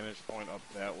vantage point up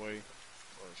that way.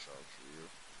 Or a sharpshooter.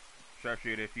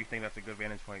 Sharpshooter, if you think that's a good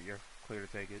vantage point, you're clear to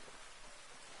take it.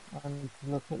 I need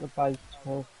to look at the base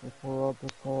first before I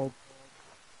decide.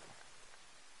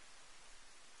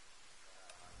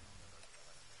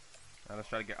 Now let's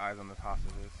try to get eyes on the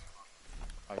hostages.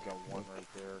 I got one right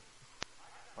there.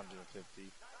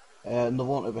 150. Another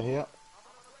one over here.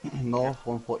 North,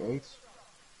 148.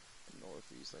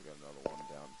 Northeast, I got another one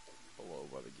down below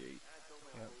by the gate.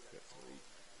 Yep. Got three.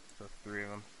 So 3 of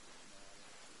them.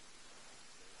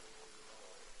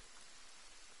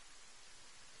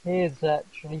 Here's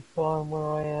actually fine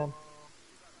where I am.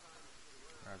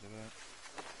 Roger that.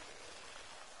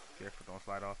 Careful, don't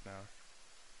slide off now.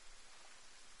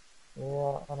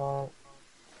 Yeah, I know.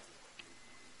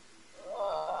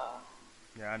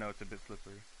 Yeah, I know it's a bit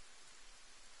slippery.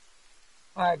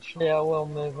 Actually, I will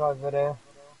move over there.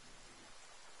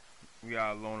 We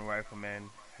got a lone rifleman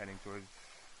heading towards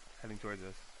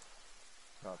us.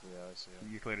 Copy, yeah, I see him.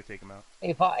 You're clear to take him out.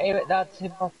 If I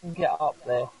can get up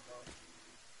there.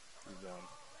 He's down.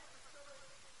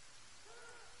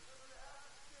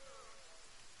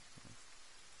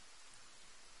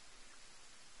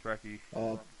 Tracky,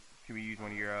 can we use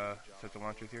one of your sets of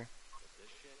launchers here?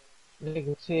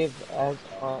 Negative, as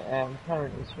I am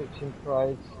currently switching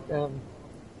trades,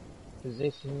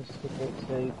 positions to get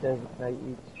to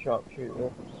designated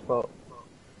sharpshooter spot.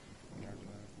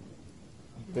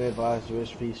 Be advised, there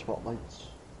is 3 spotlights.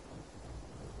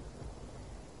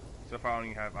 So far, I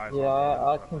only have eyes Yeah,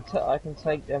 on I can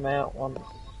take them out once.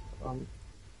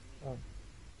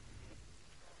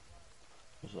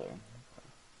 So,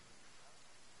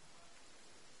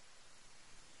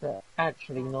 They're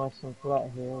actually nice and flat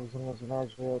here, as long as an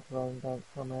Azrael drone don't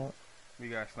come out. We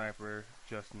got a sniper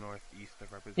just northeast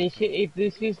of our position. If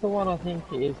this is the one I think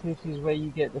it is, this is where you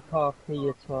get the khaki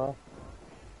attire,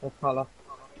 the colour.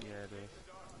 Yeah, it is.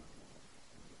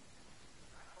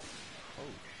 Oh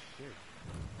shit!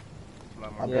 It's a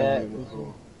lot more. I've Yeah, been here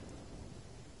before.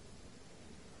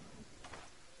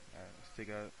 Alright, let's take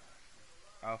out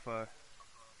Alpha,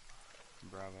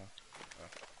 Bravo.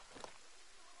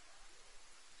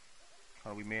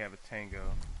 Oh, we may have a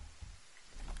Tango.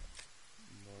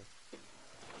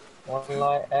 North. One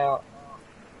light out.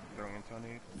 Throwing in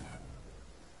Tony.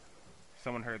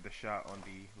 Someone heard the shot on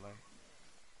the light.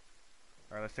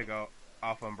 Alright, let's take out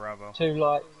Alpha and Bravo. 2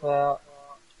 lights out.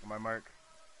 On my mark.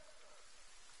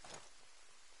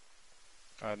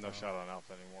 I have no shot on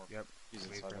Alpha anymore. Yep. He's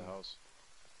Wait inside for the him. house.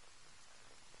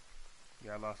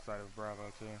 Yeah, I lost sight of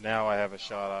Bravo too. Now I have a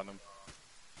shot on him.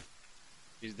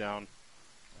 He's down.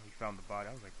 Oh, he found the body.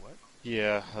 I was like, what?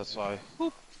 Yeah, that's why.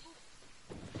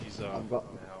 He's I've in got.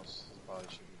 the house. His body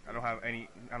should be. I don't have any.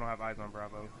 I don't have eyes on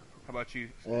Bravo. How about you?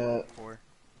 Uh, 4.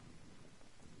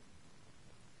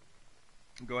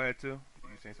 Go ahead too. You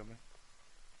saying something?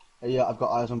 yeah, I've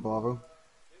got eyes on Bravo.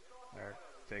 Alright,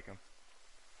 take him.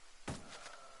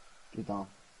 Get down.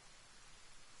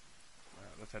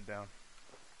 Alright, let's head down.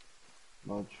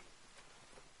 Lodge.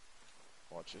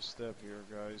 Watch your step here,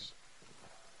 guys.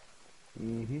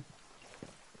 Mm-hmm. If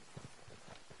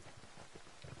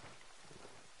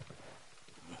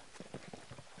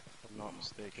I'm not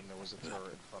mistaken, there was a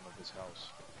turret in front of his house.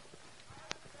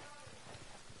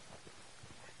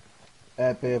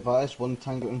 Be advised, one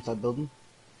tango inside building.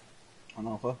 On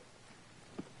Alpha.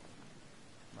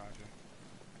 Roger.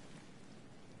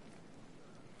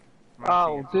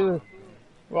 Oh, do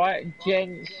right,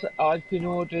 gents. I've been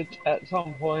ordered at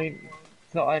some point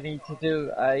that I need to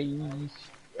do a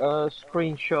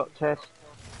screenshot test.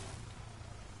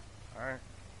 Alright.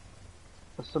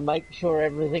 So make sure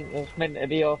everything that's meant to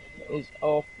be off is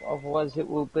off, otherwise it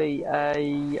will be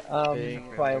a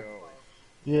fail.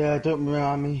 Yeah, don't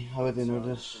remind me. I already know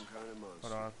this. Some kind of monster.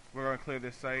 Hold on. We're gonna clear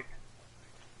this site,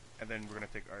 and then we're gonna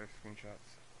take our screenshots.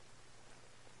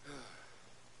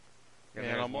 Yeah,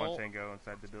 there's Animal. one tango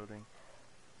inside the building.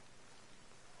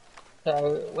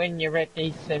 So when you're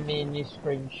ready, send me in your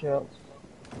screenshots.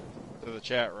 To the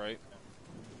chat, right?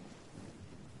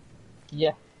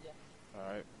 Yeah,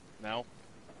 Alright. Now?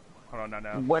 Hold on,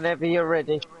 now. whenever you're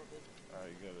ready.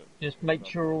 Alright, you got it. Just make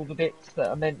sure all the bits that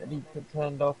are meant to be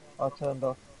turned off are turned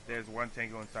off. There's one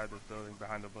tango inside this building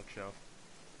behind the bookshelf.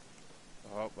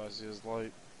 Oh, I see his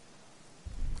light.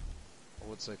 I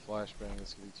would say flashbang,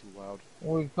 it's gonna be too loud.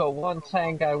 We've got one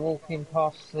tango walking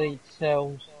past the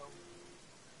cells.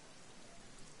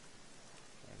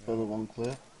 Further one clear.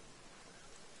 Alright,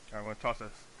 I'm gonna toss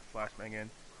a flashbang in.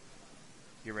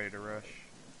 Get ready to rush.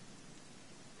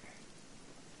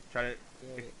 Try to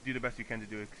do the best you can to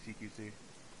do a CQC.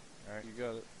 Alright. You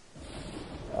got it.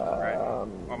 Red.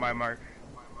 On my mark.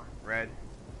 Red.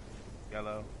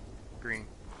 Yellow. Green.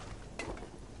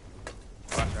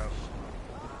 Watch out.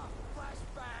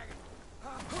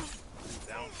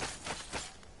 Down.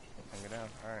 Hang it down.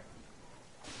 Alright.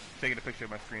 Taking a picture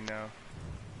of my screen now.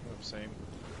 Same.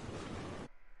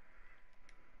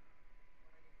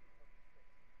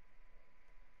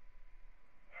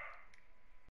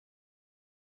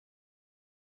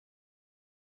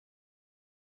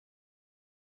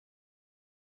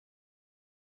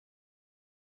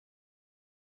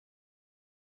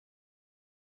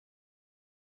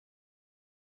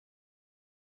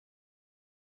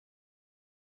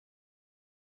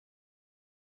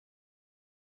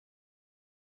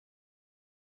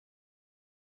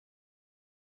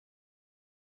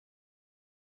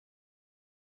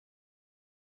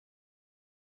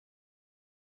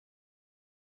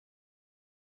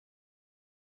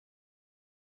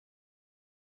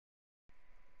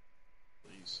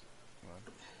 Please.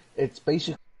 It's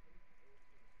basically.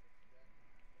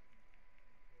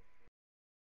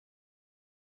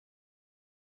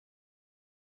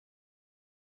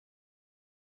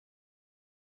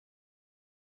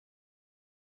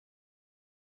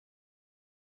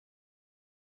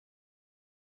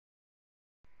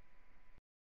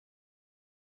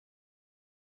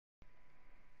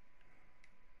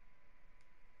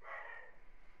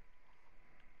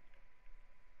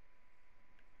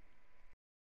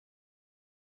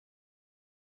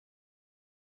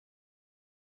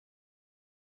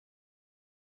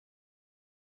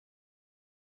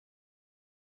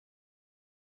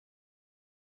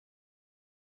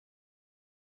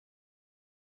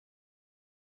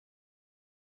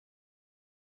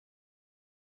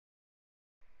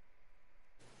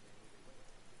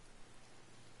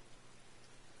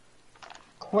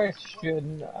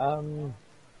 Question,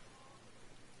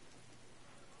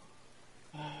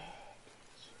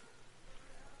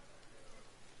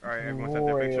 Alright, everyone sent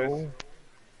their pictures. Royal,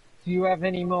 do you have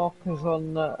any markers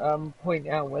on the, point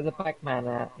out where the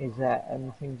Bagman is at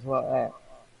and things like that?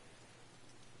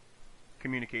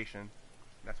 Communication.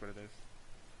 That's what it is.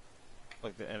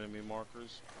 Like the enemy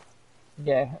markers.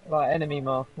 Yeah, like enemy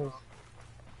markers.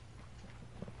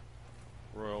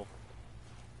 Royal.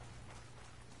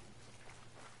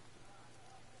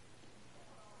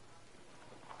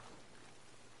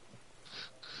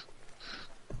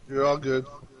 You're all good.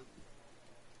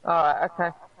 Alright, okay.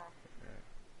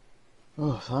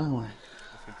 Oh, finally.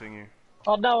 Let's continue.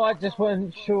 Oh no, I just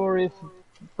wasn't sure if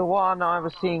the one I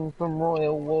was seeing from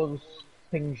Royal was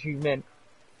things you meant.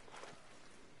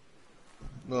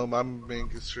 No, my main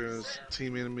concern is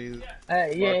team enemy Yeah,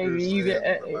 markers you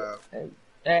and the map.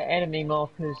 Enemy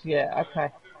markers, yeah,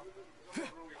 okay.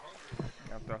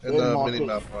 And the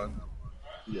mini-map one.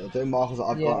 Yeah, the markers that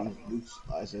I've Yeah. got in loose,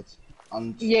 that is it.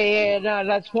 And Yeah, no,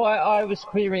 that's why I was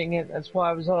clearing it, that's why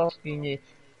I was asking you.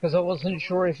 Because I wasn't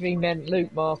sure if he meant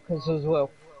loot markers as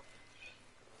well.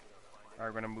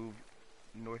 Alright, we're gonna move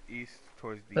northeast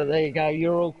towards the... But there you go,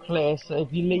 you're all clear, so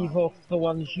if you leave off the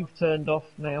ones you've turned off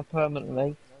now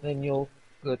permanently, then you're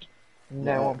good. From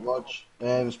now on. Rog,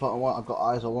 Spartan 1, I've got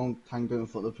eyes on one tango in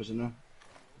front of the prisoner.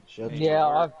 Shed. Angel, Yeah,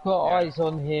 where I've got Yeah. eyes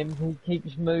on him. He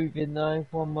keeps moving though.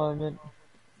 One moment.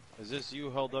 is this you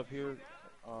held up here?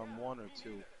 1 or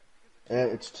 2?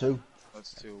 It's 2.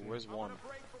 That's 2. Where's 1?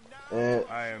 I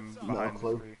am Not a behind the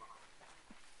clue. street.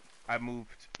 I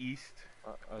moved east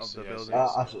I of see, the I building. see,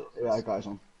 I see. Yeah, I got eyes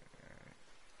on.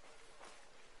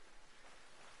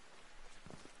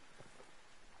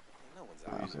 No one's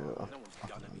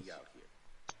gonna be out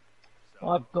here.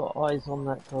 I've got eyes on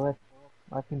that guy.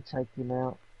 I can take him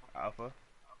out. Alpha,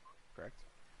 correct.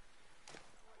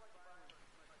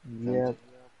 Yeah.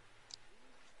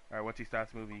 Alright, once he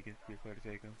starts moving, you can be clear to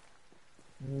take him.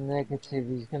 Negative.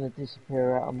 He's gonna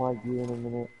disappear out of my view in a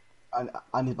minute.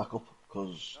 I need back up,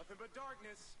 because... Nothing but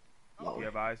darkness. Do you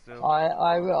have eyes still?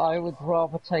 I would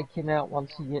rather take him out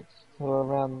once he gets to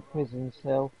around the prison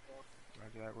cell.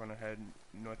 Roger that, we're gonna head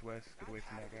northwest, get away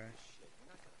from that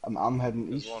guy. I'm heading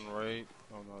There's east. one right.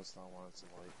 Oh no, it's not one, it's a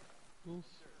light. Let's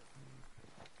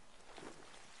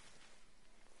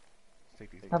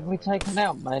take these Have we guys. taken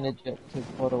out main objective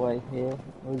by the way here?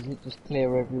 Or is it just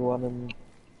clear everyone and...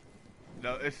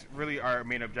 No, it's really our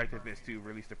main objective is to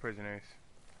release the prisoners,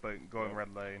 but going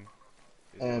red lane.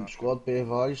 Is an option. Squad, be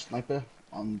advised, sniper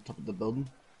on top of the building.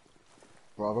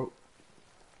 Bravo.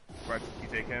 Right, you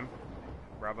take him.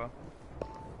 Bravo.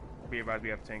 Be advised, we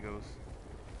have tangos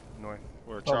north.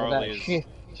 Where Oh, Charlie that is.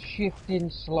 shifting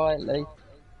slightly.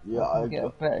 Yeah, I can get a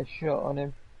better shot on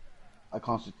him. I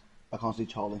can't see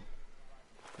Charlie.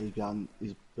 He's behind,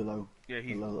 he's below. Yeah,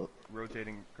 he's below.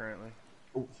 rotating currently.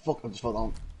 Oh fuck, I just fell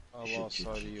down. I lost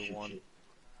sight of you, 1.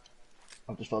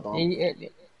 I just fell down.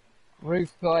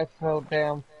 Roof guy fell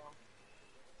down.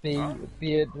 Be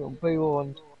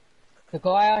warned. The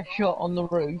guy I shot on the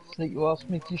roof that you asked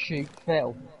me to shoot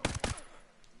fell.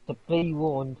 So be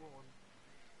warned.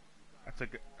 I took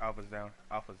Alpha's down.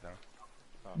 Alpha's down.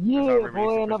 Yeah, Already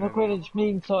boy, some another prisoners. Greenwich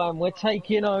Mean Time. We're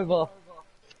taking over.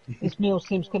 This meal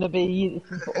seems going to be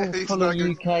all He's full not of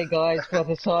gonna- UK guys by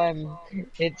the time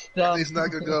it's done. He's not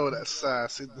gonna go with that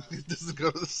sass. He doesn't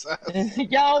go to the sass.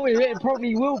 Yeah, it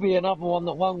probably will be another one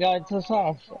that won't go into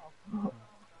SAS.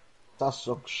 That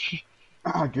sucks.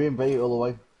 Green Bay all the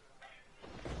way.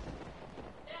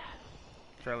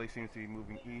 Charlie seems to be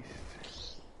moving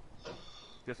east.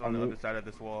 Just on the other side of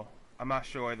this wall. I'm not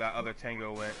sure where that other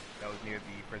tango went that was near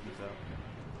the prison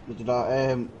cell. Did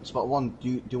I, Spot 1,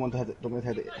 do you want to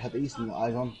head east and get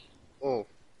eyes on? Oh,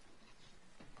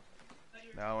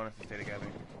 No, I want us to stay together.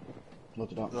 No,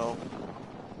 did that. no.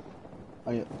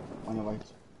 On your right.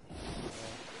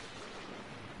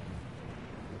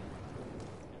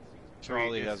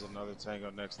 Charlie has another tango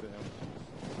next to him.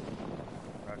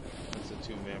 Roger. It's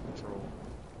a 2-man patrol.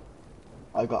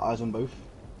 I got eyes on both.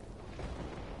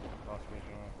 Lost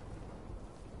vision on.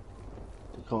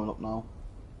 They're coming up now.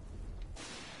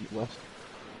 West.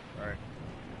 Alright.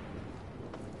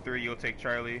 3, you'll take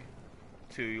Charlie.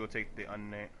 2, you'll take the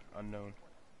unknown. No, On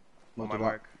my did that.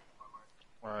 mark.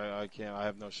 Alright, I can't. I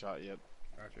have no shot yet.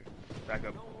 Roger. Back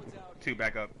up. 2,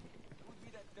 back up.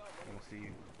 I'm gonna see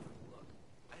you.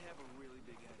 I have a really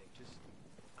big headache. Just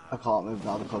I can't move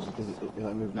now because if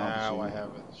I move now, Now I it's have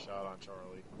a shot on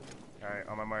Charlie. Alright,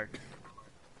 on my mark.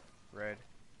 Red.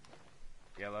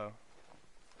 Yellow.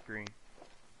 Green.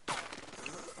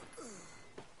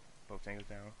 Both tangos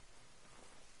down.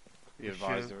 Be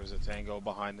advised there is a tango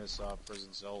behind this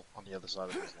prison cell on the other side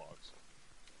of these logs.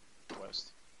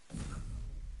 West.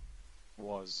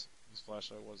 Was. His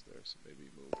flashlight was there, so maybe he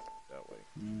moved that way.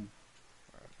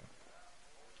 Okay.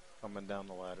 Coming down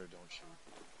the ladder, don't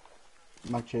shoot.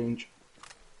 might change.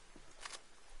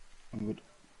 I'm good.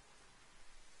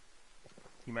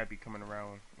 He might be coming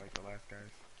around like the last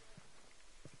guys.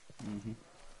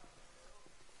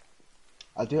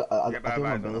 I do Yeah, have bye,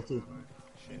 bye, ability.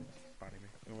 Shit, spotted me.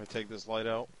 I'm gonna take this light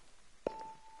out.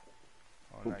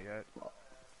 Oh, not yet.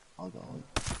 I'll go.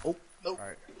 Oh no!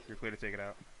 Alright, you're clear to take it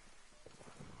out.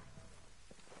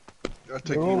 I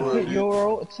take You're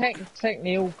all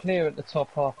technically all clear at the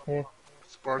top half here.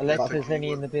 Sparky, Unless I there's think any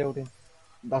you in the building.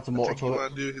 That's a I mortar think you turret.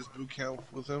 want to do his boot camp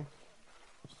with him.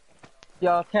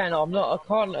 Yeah, I can. I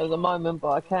can't at the moment,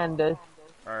 but I can do.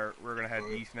 Alright, we're gonna head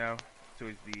east now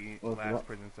towards the Okay. last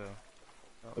prison cell.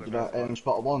 Oh, But look, did that's one.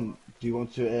 spot one, do you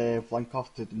want to flank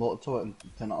off to the motor turret and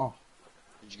turn it off?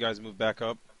 Did you guys move back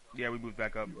up? Yeah, we moved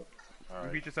back up. Alright.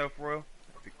 Repeat yourself, Royal.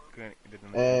 It didn't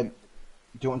understand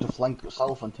Do you want to flank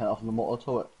yourself and turn it off on the motor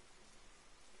turret?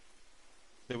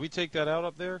 Did we take that out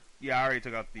up there? Yeah, I already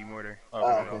took out the mortar. Okay.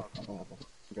 Okay.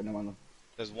 Okay, never mind then.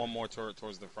 There's one more turret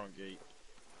towards the front gate.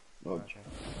 Roger.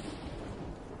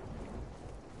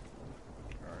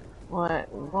 Right,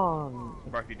 one.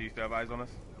 Sparky, do you still have eyes on us?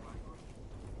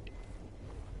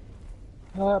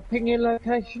 Ping your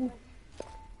location.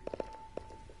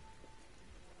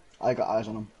 I got eyes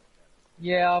on him.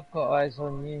 Yeah, I've got eyes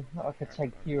on you. I could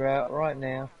take you out right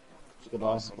now. It's a good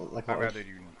Awesome. eye. Like I'd always. rather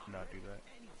you not do that.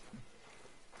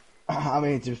 I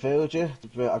mean, to be fair with you,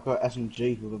 I've got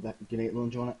SMG with a grenade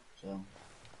launcher on it, so.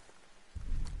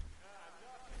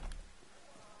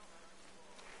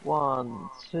 1,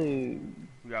 2,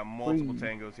 We got multiple 3,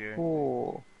 tangos here.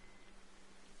 4,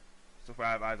 So far,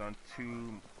 I have eyes on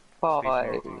 2 5,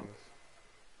 stationary tangos.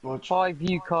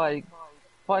 Roger.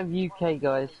 5 UK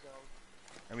guys.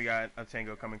 And we got a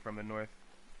tango coming from the north.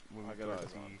 Moving I got towards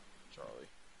eyes on Charlie.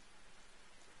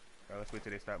 Alright, let's wait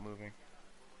till they stop moving.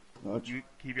 Roger. You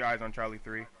keep your eyes on Charlie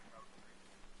 3.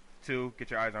 2, get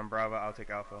your eyes on Bravo. I'll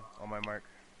take Alpha on my mark.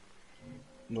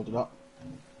 Roger that.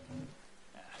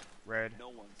 Red, No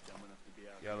one's dumb enough to be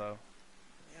out yellow,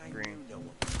 here. I green. knew no one.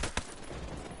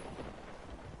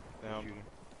 Down. shooting.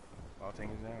 All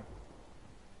tangos down.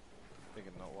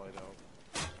 Taking that light out.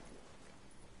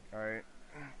 Alright.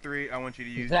 3, I want you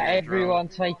to use Is that your everyone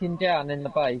taken down in the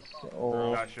base? drone.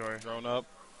 Or Not sure. Drone up.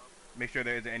 Make sure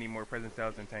there isn't any more presence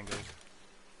cells than tangos.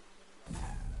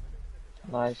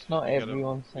 no, it's not We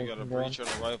everyone got a taken down.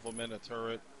 breacher, a rifleman, a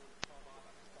turret.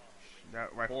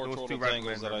 That, Four those total 2 tangos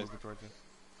riflemen that are I- moving towards us.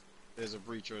 There's a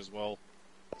breacher as well.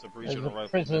 It's a breacher There's and a a rifleman.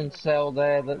 prison cell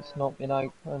there that's not been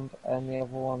opened, and the other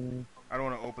one. I don't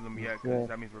want to open them yet Yeah. because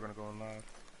that means we're going to go in live.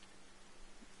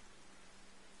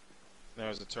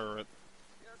 There's a turret.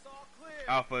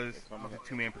 Alpha's Coming on the up.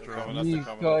 2-man patrol. Coming up. You've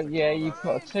got you've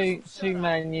got a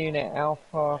two-man unit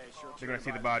Alpha. They're going to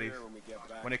see the bodies.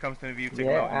 When it comes to the view, take them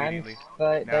Yeah, out and immediately.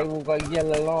 they Now. will go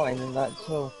yellow line, and that's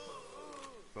all.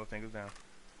 Both tangos down.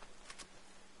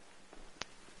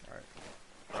 Alright.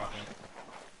 Dropping.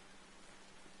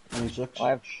 26.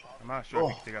 I've I'm not sure if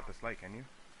you Oh. can take out the light, can you?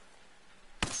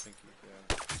 I think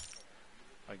you can.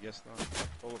 I guess not.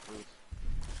 Bulletproof.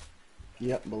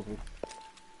 Yep, bulletproof.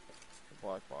 The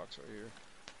black box right here.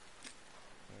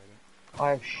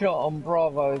 I've shot on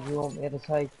Bravo. If you want me to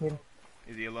take him,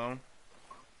 Is he alone?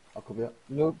 I'll cover it.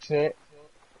 looks it.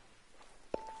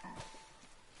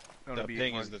 Gonna The be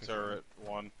ping a is the 1-6. turret.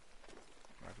 One.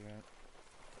 Roger that.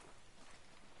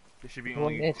 There should be You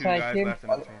want only me to 2 take guys him? left in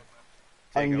the tank.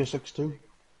 I'm Take him. your 6-2.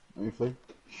 Let me flee.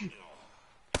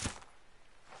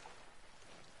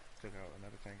 Took out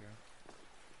another tango.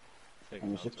 Taking I'm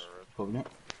your out 6. turret. Covering it.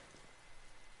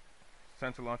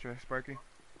 Sensor launcher, Sparky.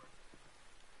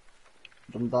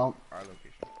 Jump down. Our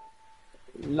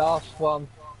location. Last one.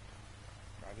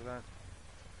 Roger that.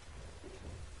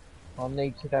 I'll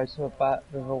need to go to a bat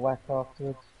with a whack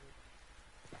afterwards.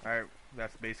 Alright,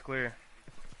 that's base clear.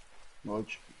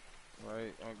 Roger.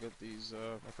 Right, I'll get these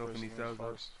Let's open these prisoners cells up.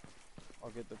 first. I'll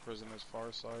get the prisoners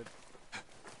far side.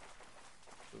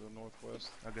 To the northwest.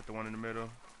 I'll get the one in the middle.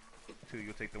 2,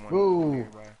 you'll take the one Whoa.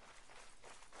 nearby.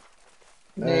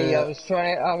 Me, I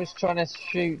was trying to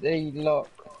shoot the lock.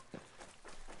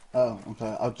 Oh,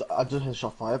 okay. I just hit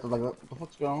shot fired. I'm like, what the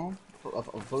fuck's going on?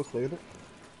 I've both cleared it.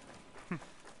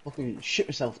 Fucking shit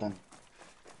yourself then.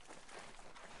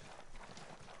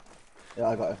 Yeah,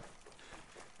 I got it.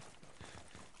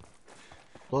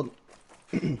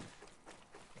 Good.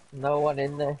 No one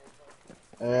in there.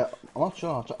 I'm not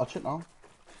sure. I'll check now.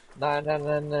 No,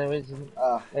 there isn't.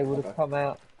 Ah, They would have okay. come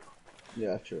out.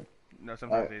 Yeah, true. No,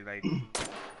 sometimes they like.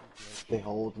 They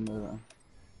hold and everything.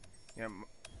 Yeah,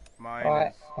 mine Right,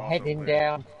 is also heading clear.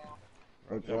 down.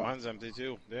 Yeah, Okay. mine's empty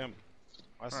too. Damn.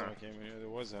 Last time Huh. I came in here, there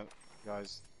was that.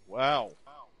 Guys. Wow.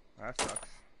 That sucks.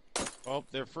 Oh,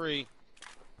 they're free.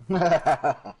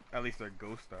 At least they're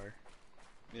Ghost Star.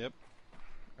 Yep.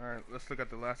 Alright, let's look at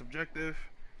the last objective.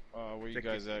 Where you Check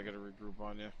guys at? Gotta regroup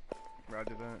on you.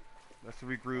 Roger that. Let's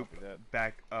regroup Copy that.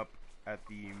 back up at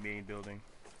the main building.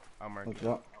 I'll mark What's it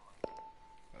that?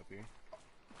 up here.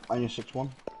 I'm your 6-1.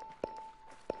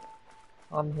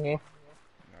 I'm here.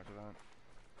 Roger that.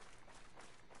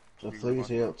 So Regroup 3's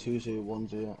on here, top. 2's here,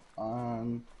 1's here,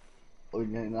 and all we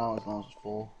get now is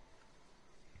 4.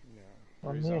 Yeah.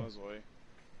 I'm Three's here. on his way.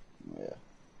 Yeah.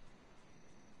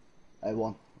 Hey,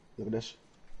 1. Look at this.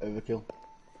 Overkill.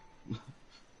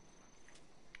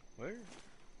 Where?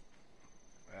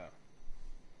 Yeah.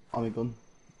 Army gun.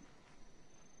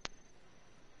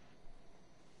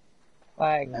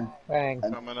 Bang, And bang.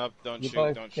 Coming up, don't You're shoot,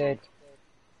 both don't dead. shoot.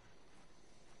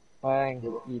 Bang,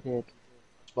 Yeah, you did.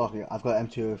 Sparky, I've got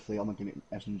M203. I'm gonna give it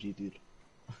SMG, dude.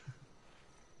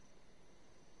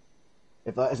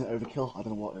 If that isn't overkill, I don't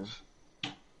know what is.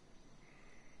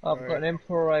 I've got an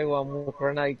M4A1 with a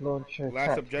grenade launcher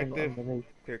Last attachment objective, underneath.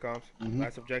 clear comms. Mm-hmm.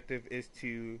 Last objective is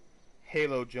to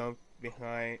halo jump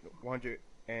behind 100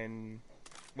 and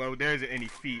well, there isn't any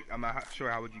feet. I'm not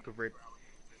sure how would you convert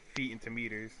feet into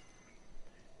meters.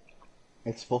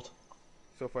 It's foot.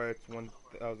 So far, it's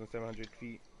 1,700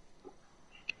 feet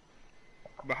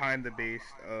behind the base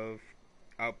of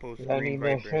Outpost Green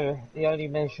Viper. The only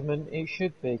measurement it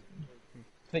should be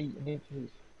feet and inches.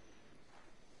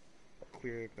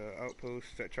 Clear the outpost.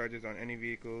 Set charges on any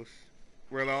vehicles.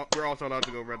 We're also allowed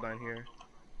to go redline here,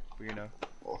 but you know,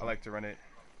 I like to run it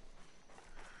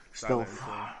silent. Stealth.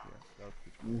 So, yeah,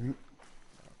 Mm-hmm.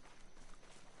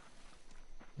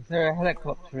 Is there a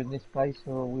helicopter in this place,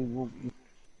 or we will?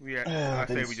 I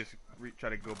say we just try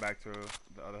to go back to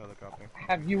the other helicopter.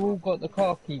 Have you all got the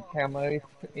car key camo?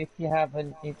 If you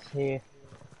haven't, it's here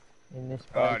in this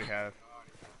I place. already have.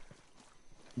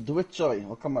 Do it, sorry.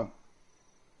 Oh, come on.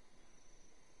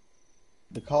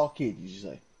 The car key, did you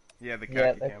say? Yeah, the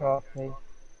Yeah, khaki the camo. car key.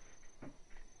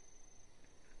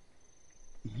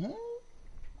 Huh?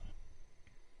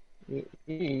 It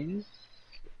is.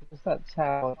 What's that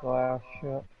tower guy I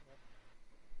shot?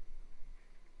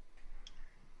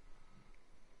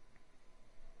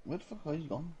 Where the fuck are you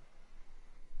gone?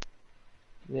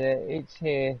 Yeah, it's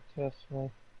here. Trust me.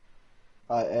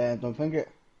 Don't think it.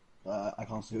 I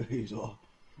can't see where you are.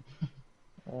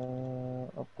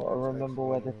 I've got to remember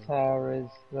where the tower is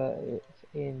that it's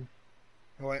in.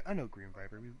 Oh, I know Green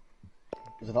Viper.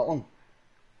 Is it that one?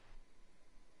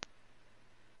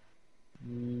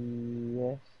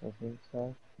 Yes, I think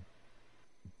so.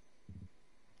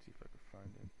 See if I can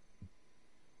find it.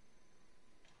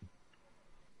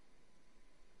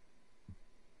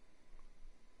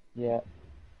 Yeah.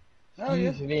 Oh,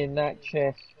 yeah. Usually in that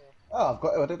chest. Oh, I've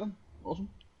got it. I did then. Awesome.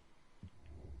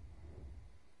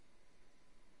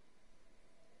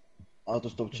 I'll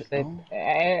just double check now.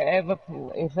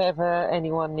 If ever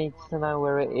anyone needs to know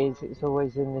where it is, it's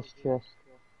always in this chest.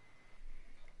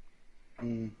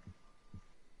 Hmm.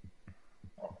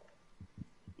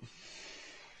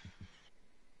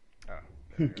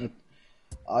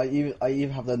 I even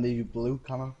have the navy blue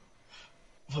camo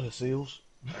for the seals.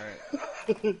 Alright.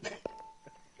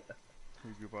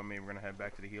 Regroup on me. We're gonna head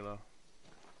back to the helo.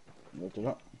 We'll do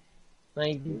that.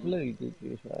 Navy blue, did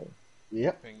you say?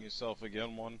 Yep. Ping yourself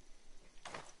again, one.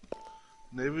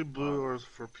 Navy blue are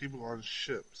for people on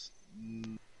ships.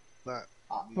 Not.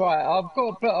 Right, I've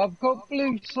got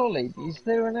blue solid. Is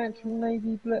there an actual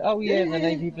navy blue? Oh yeah, the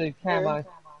navy blue camo.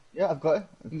 Yeah, I've got it.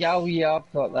 Yeah, oh yeah,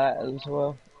 I've got that as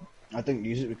well. I didn't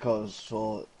use it because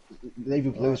for navy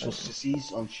blue is for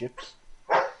sissies on ships.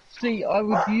 See, I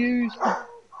would use the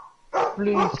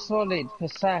blue solid for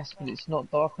SAS, but it's not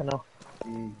dark enough.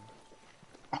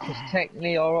 Because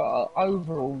technically our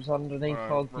overalls underneath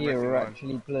our we're gear missing are one.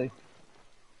 actually blue.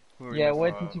 Who are we Yeah, missing?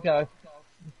 where did you go?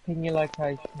 Pin your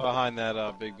location. Behind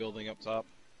that big building up top.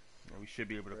 Yeah, we should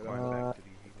be able to climb back to the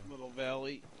helo. Little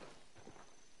valley.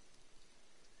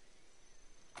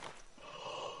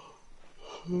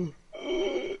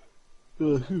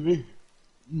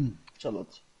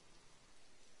 Charlotte.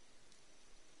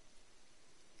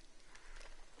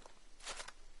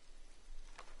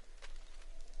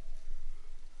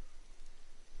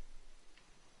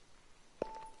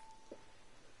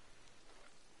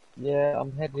 Yeah,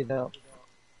 I'm heading up.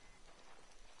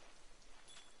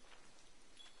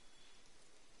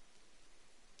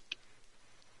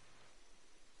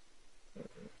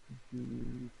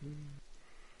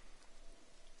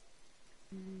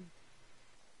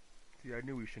 See, I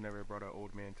knew we should never have brought our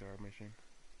old man to our mission.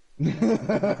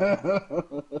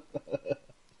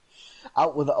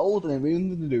 Out with the old and in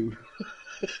with the new.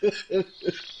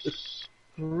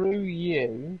 Through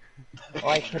you,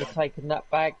 I could have taken that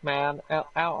bag man out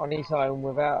on his own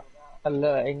without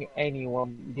alerting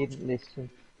anyone that he didn't listen.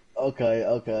 Okay,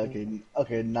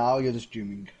 now you're just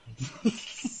dreaming.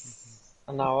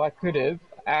 I know I could have,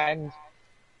 and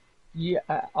you,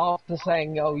 after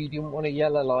saying, oh, you didn't want a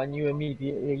yellow line, you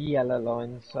immediately yellow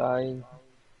line, so...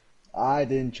 I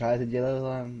didn't try to yellow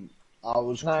line. I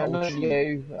was No, not crouching.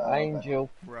 you, Angel.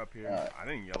 We're up here. I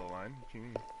didn't yellow line. What do you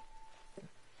mean?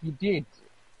 You did.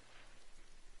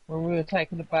 When we were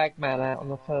taking the bag man out on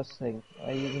the first thing,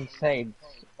 I even said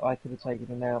I could have taken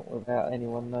him out without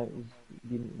anyone noticing.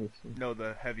 You didn't listen. No,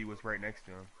 the heavy was right next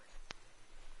to him.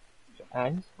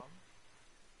 And?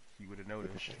 You would have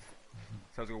noticed.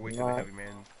 So I was gonna wait till the Right. heavy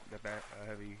man,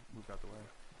 heavy moved out the way.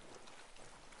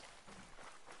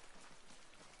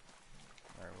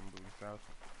 Alright, we're moving south.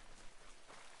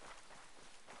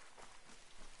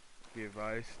 Be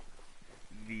advised,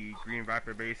 the Green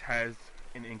Viper base has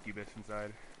an incubus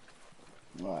inside,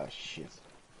 Ah, shit.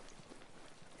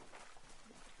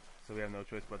 so we have no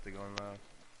choice but to go in loud.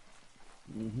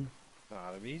 Mm-hmm.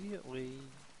 Not immediately.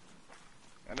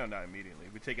 I know, not immediately.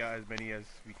 We take out as many as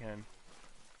we can.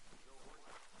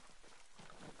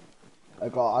 I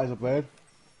got eyes up red.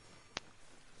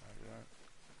 After that.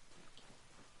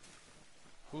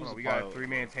 Who's Oh, the we got a pilot?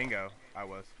 3-man tango. I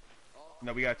was.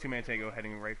 No, we got a 2-man tango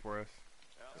heading right for us.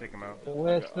 Take him out.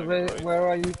 Where's I got right. where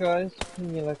are you guys?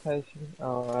 In your location?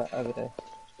 Oh, right, over there.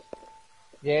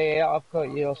 Yeah, I've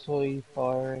got you. I saw you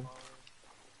firing.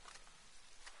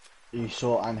 He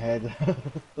shot and head.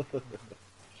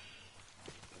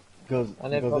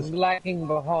 And if because I'm lagging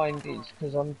behind, it's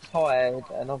because I'm tired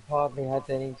and I've hardly had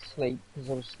any sleep because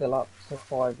I was still up to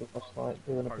 5 last night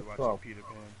doing a Probably watching patrol. Peter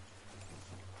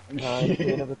Pan. No,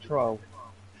 doing a patrol.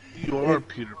 You are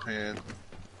Peter Pan.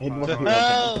 He'd Pause, want to pause.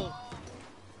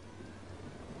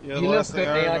 be Yeah, You the last look thing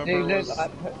at me, I I do remember look was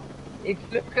like... If you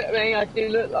look at me, I do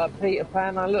look like Peter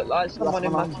Pan. I look like someone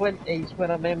in my man. 20s when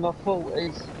I'm in my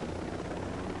 40s.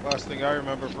 last thing I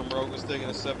remember from Rogue was taking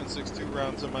a 7.62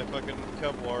 round to my fucking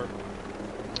Kevlar,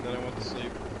 and then I went to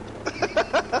sleep.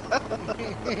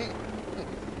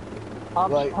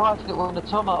 I'm Right. surprised it wasn't a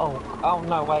tomahawk. Oh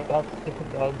no, wait, that's a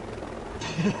different game.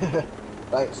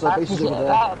 Right, so That's basically his, over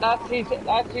there.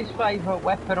 that's his favourite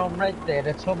weapon on Red Dead,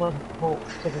 a tomahawk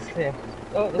to the chest.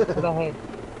 Oh, to the head.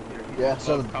 He Yeah, just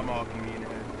so loves tomahawking me in the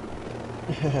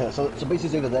head. so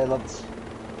basically over there, lads.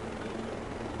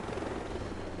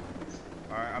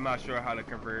 Alright, I'm not sure how to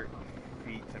convert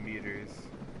feet to meters.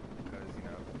 Because,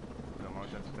 the long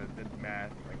jumps to the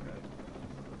math like that.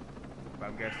 But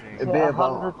I'm guessing... It'd Is be it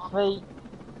about 100 feet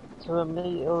to a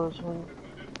metre or something?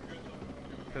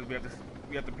 Because we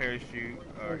have to parachute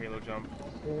or halo jump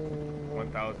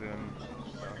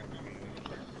 1,700 meters.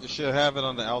 You should have it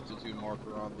on the altitude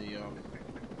marker on the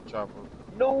chopper.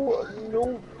 No,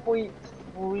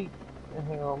 0.3.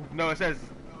 Hang on. No, it says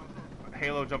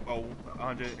halo jump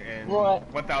 100 and Right.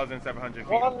 1,700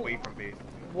 feet One, away from base.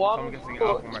 So I'm 1 guessing foot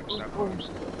alpha max is that equals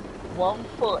 1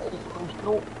 foot equals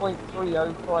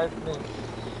 0.305 meters.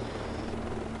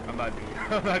 I'm not doing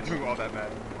I'm not doing all that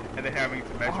math. And then having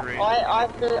to measure it. I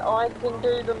can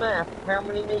do the math. How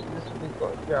many meters have we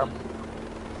got to jump?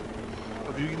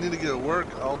 If you need to get work,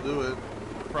 I'll do it.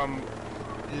 From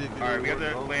alright, we have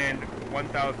to land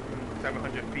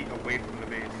 1,700 feet away from the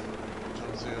base.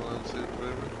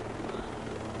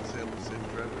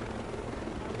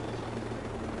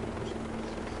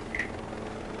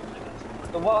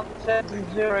 The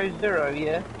 1700,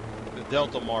 yeah? The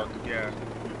delta mark. Yeah.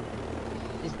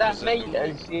 Is that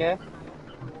meters, yeah?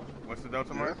 What's the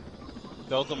delta mark?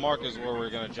 Delta mark is where we're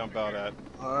gonna jump out at.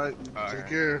 Alright, Alright. take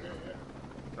care.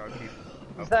 So I'll keep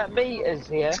Is that meters,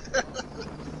 yeah?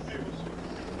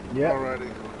 yeah. Alrighty.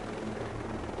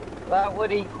 That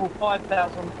would equal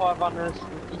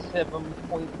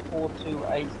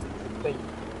 5,577.428 feet.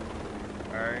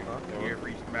 Alright, we have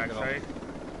reached max height.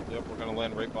 Yep, we're gonna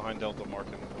land right behind delta mark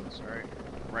in the woods. Alright,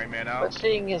 right man But out.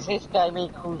 seeing as this game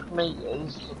equals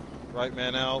meters, Right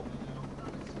man out.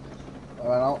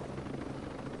 Alright, out.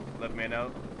 Left man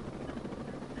out.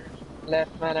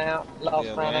 left man out, last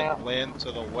Yeah, man out. land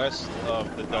to the west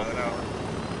of the delta Pilot out.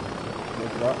 mark.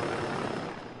 Look at that.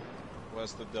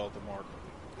 West of delta mark.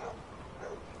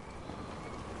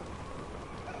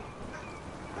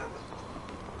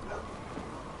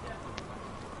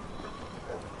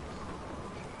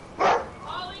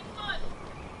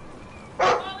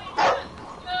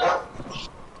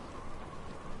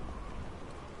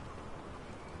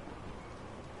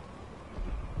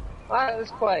 That was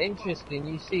quite interesting.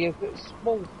 You see a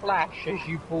small flash as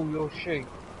you pull your chute.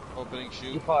 Opening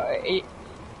chute. If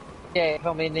if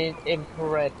I'm in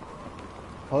infrared.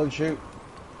 Hold and shoot.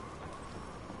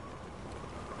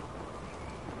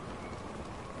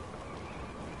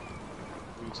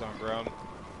 Boots on ground.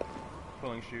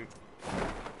 Pulling shoot.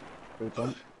 Boots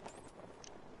on.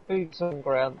 Boots on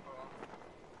ground.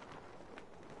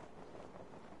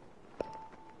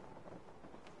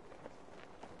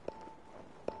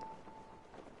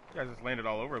 You guys just landed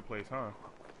all over the place, huh?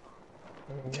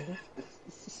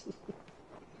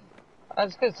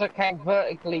 That's because I came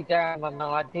vertically down and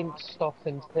I didn't stop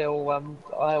until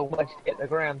I almost hit the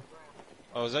ground.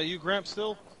 Oh, is that you, Gramp,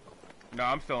 still? No,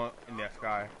 I'm still in the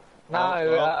sky. No,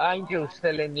 Angel's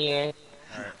still in the air.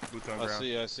 Alright, boots on I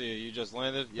ground. see. You just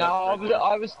landed? Yep, No, right there.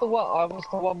 I was the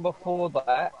one before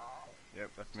that. Yep,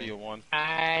 that's See me. you, one.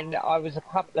 And I was a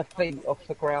couple of feet off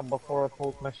the ground before I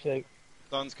pulled my chute.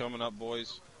 Sun's coming up,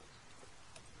 boys.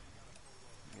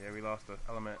 Yeah, we lost the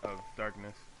element of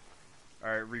darkness.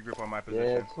 Alright, regroup on my Yeah,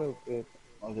 position. it's all good.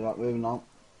 I'll do that. Moving on.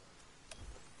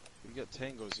 We got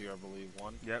tangos here, I believe.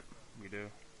 One. Yep, we do.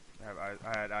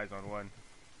 I had eyes on one.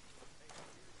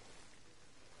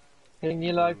 In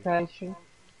your location?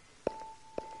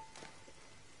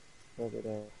 Look at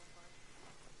that.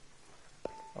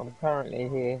 I'm currently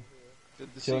here.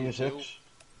 Good to Two see on you your too. six.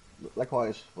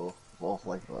 Likewise, fourth,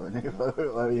 like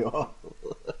wherever you are.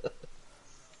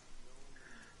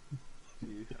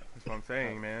 That's what I'm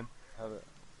saying, man. How do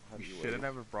You you should have wave?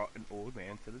 never brought an old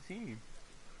man to the team.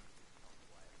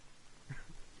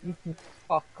 You can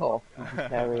fuck off, you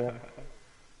carrier.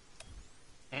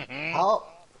 How?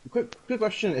 Quick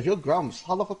question. If you're Grumps,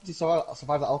 how the fuck did you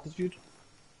survive the altitude?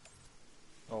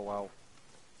 Oh wow.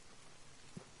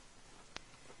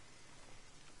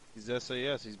 He's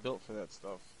SAS. He's built for that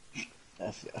stuff.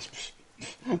 FPS.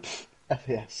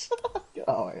 FPS.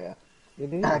 Oh yeah.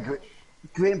 It is.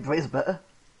 Green Bray's better.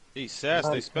 He's SAS.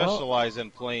 No, They it's not. specialize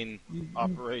in plane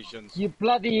operations. Your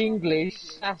bloody English,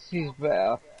 sass is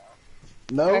better.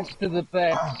 No, Best of the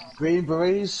best. Green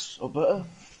Berets are better.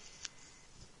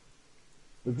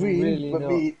 We're green Really with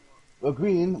not. me. We're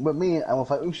green with me, and we'll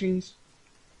fight machines.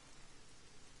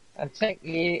 And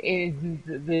technically, in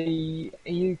the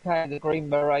UK, the Green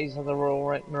Berets are the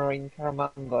Royal Marine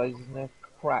Commandos, and they're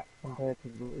crap compared to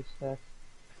the British stuff.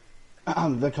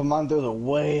 The commandos are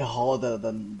way harder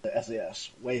than the SAS.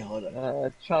 Way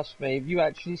harder. Trust me, have you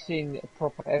actually seen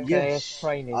proper SAS Yes,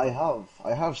 training? I have.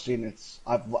 I have seen it.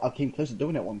 I came close to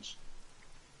doing it once.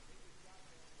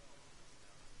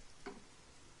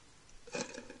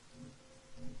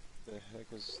 The heck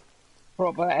is?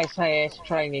 Proper SAS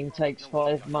training takes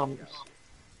 5 months.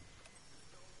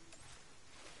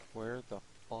 Where the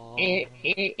fuck?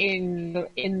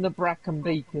 In the Bracken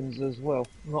Beacons as well,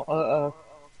 not at a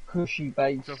cushy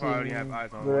base So far, I only in have eyes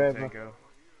on wherever. one Tango.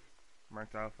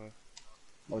 Marked Alpha.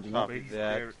 What do you know? Copy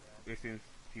that. There seems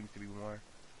to be more.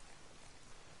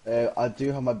 I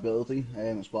do have my ability.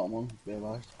 It's bottom one. Be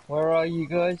advised. Where are you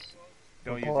guys?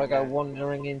 Don't use Before I it go yet.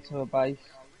 wandering into a base.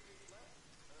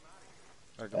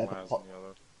 I got my eyes on the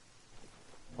other.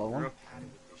 Bottom one.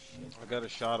 I got a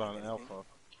shot on Alpha.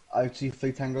 I see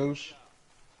 3 tangos.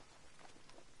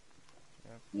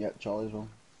 Yep. Yeah, Charlie as well.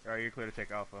 Alright, you're clear to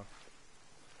take Alpha.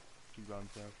 Keep going,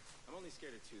 so. I'm only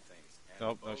scared of two things.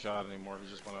 Nope, no shot anymore. He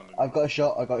just went under. I've got a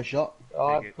shot. I got a shot. Oh,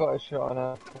 Take I've it. got a shot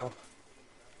on her.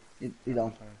 You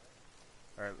don't.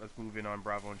 Alright, let's move in on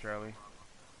Bravo and Charlie.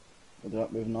 We'll do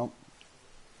that. Moving on.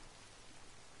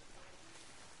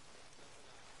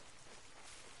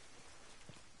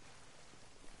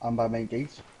 I'm by main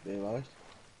gate. Be advised.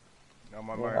 On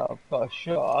my Yeah, mark. I've got a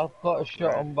shot. I've got a shot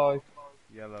Red. on both.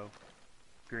 Yellow.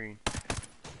 Green.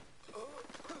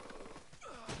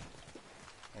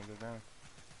 And goes down.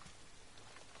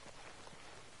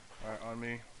 Alright, on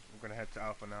me. We're gonna head to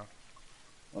Alpha now.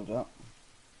 What was that?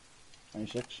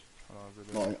 26. Hold on,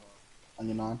 really. Right. And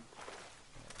you're 9.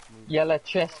 Yellow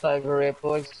chest over here,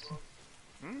 boys.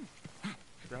 What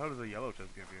the hell does a yellow chest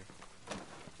give you?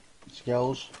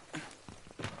 Skills.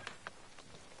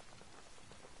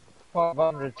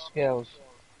 500 skills.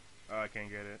 Oh, I can't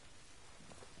get it.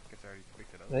 Guess I already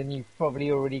picked it up. Then you've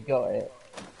probably already got it.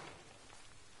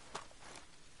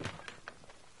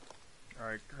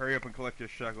 Alright, hurry up and collect your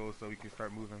shuckles so we can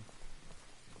start moving.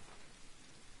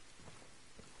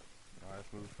 Alright,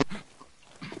 let's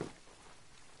move.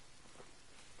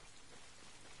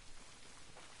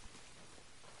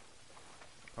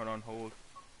 Hold on, hold.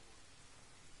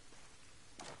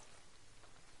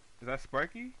 Is that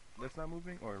Sparky that's not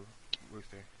moving? Or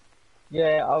Rooster?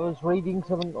 Yeah, I was reading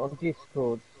something on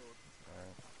Discord.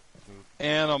 Alright, let's move.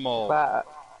 Animal. But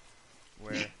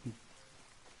Where?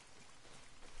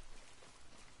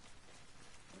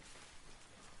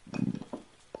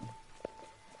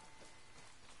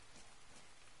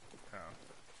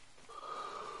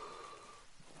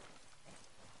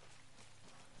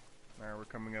 Alright, we're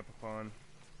coming up upon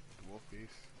the wolf base.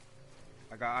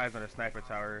 I got eyes on a sniper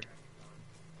tower.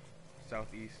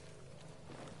 Southeast.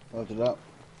 I'll do that.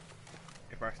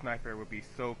 If our sniper would be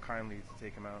so kindly to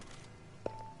take him out.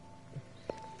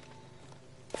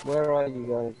 where are you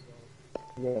guys?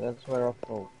 Yeah, that's where I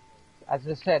thought. As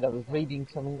I said, I was reading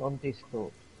something on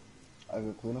Discord. I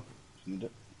go clean up. Just need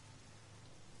it.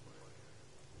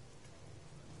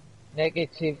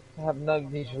 Negative, have no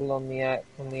visual on the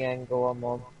from the angle I'm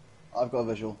on. I've got a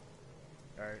visual.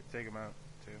 Alright, take him out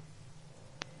too.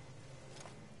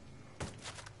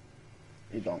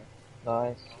 You don't.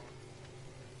 Nice.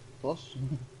 plus.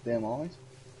 Damn always.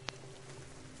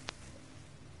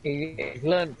 He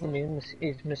learned from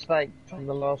his mistake from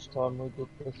the last time we did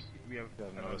this. We have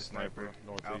Got another sniper,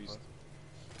 Alpha. northeast.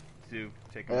 Two,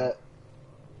 take him out.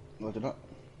 No, did not.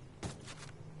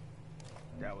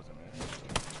 That was a miss.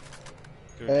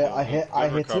 Good kill. I Good, hit. good I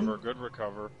hit recover. him. Good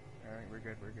recover. Alright, we're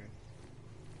good, we're good.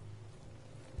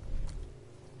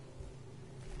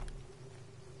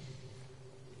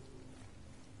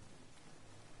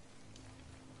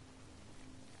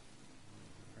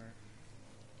 Alright.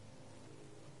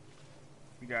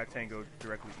 We got a tango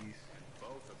directly east.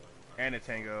 And a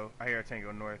tango. I hear a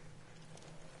tango north.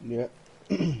 Yeah.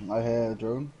 I hear a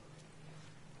drone.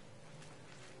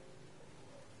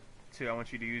 Two, I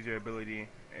want you to use your ability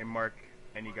and mark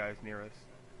any guys near us.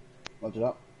 Roger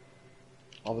that.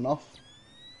 Have enough.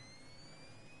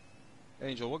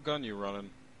 Angel, what gun you running?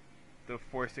 The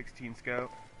 416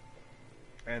 scout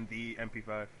and the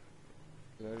MP5.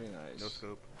 Very nice. No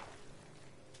scope.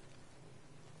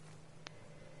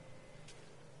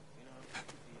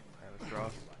 Alright, let's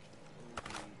cross.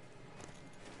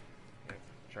 Okay,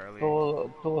 Charlie.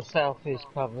 Door south is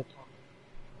covered.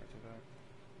 Roger that.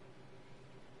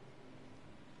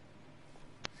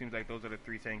 Seems like those are the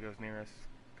 3 tangos near us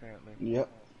currently. Yep.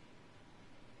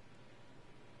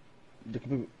 They could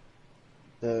be.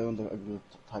 They're under a good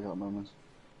tag at the moment.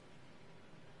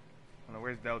 Oh, no,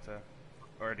 where's Delta?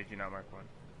 Or did you not mark one?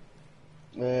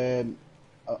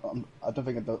 I don't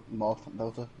think I marked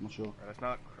Delta. I'm not sure. Alright, let's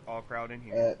not all crowd in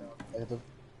here. I do.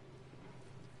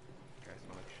 Guys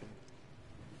smell like shit.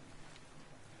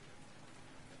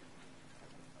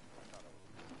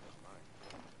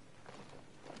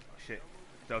 Oh, shit.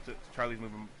 Delta, Charlie's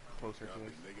moving closer to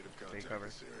us. Stay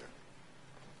covered.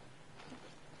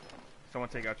 Someone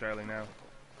take out Charlie now.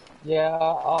 Yeah,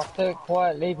 I'll do it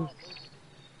quietly.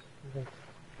 Good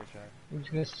shot. He was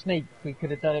going to sneak. We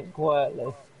could have done it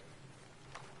quietly.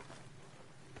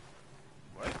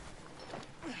 What?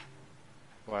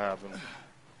 What happened?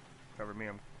 Cover me,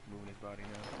 I'm moving his body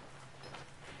now.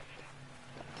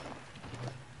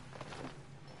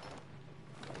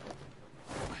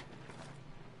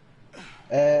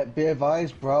 Be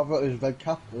advised, Bravo is red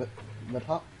cap, red hat. Red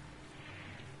hat.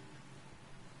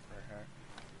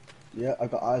 Yeah, I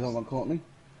got eyes on one currently.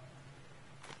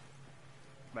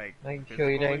 Like, Make sure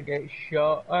you don't get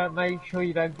shot. Make sure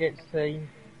you don't get seen.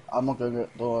 I'm not gonna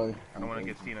get, don't worry. I don't want to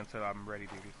get seen until I'm ready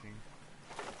to get seen.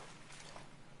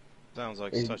 Sounds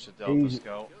like He's- such a Delta he's-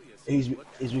 scout.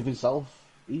 He's moving south,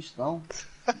 east now.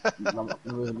 I'm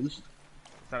moving east.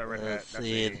 It's not a red hat, that's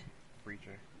a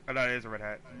breacher. Oh no, it is a red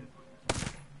hat.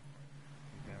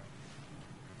 Yeah.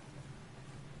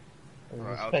 As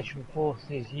Right, a I'll- special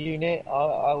forces unit,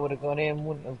 I would have gone in and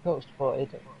wouldn't have got spotted.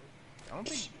 I don't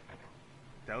think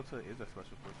Delta is a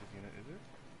special forces unit, is it?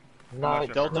 No, not it's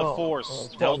sure. Delta not. Force. That's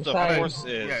what Delta I'm saying. Force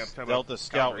is. Yeah, I'm talking Delta about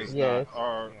Scout cavalry. is Yeah. not.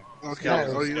 Our Okay, Scout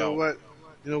oh, is you know scout. what?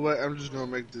 You know what? I'm just gonna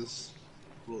make this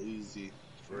real easy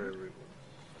for everyone.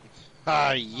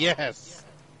 Ah, yes.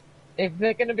 If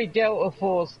they're going to be Delta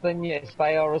Force, then yes,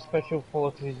 they are a special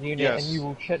forces unit, Yes. and you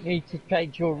will need to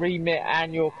change your remit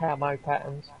and your camo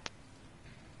patterns.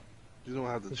 You don't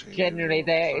have to change. Generally,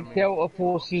 it. Delta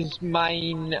Force's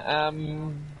main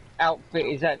outfit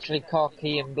is actually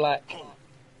khaki and black.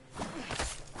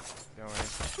 Don't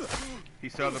worry. He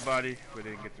saw the body, but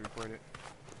didn't get to report it.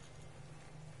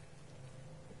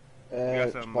 We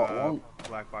got some Spot one.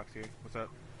 black box here. What's up?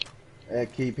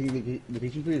 Can you ping the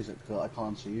location please? Because I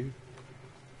can't see you.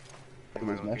 In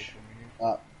my There's mesh. location right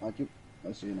here. Thank you.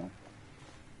 I see you now.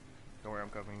 Don't worry, I'm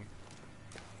covering you.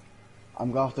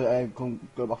 I'm gonna have to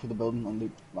go back to the building and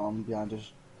loop behind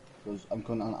us. Because I'm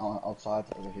coming outside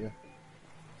over here.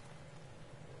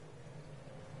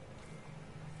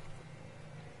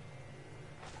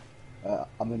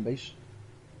 I'm in base.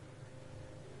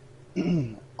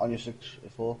 On your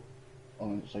 6-4.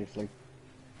 On safely.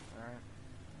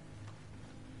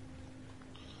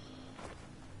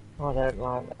 Alright. I don't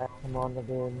like that commander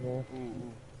being there.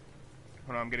 Ooh. Hold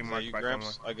on, I'm getting Is that marked you, by someone.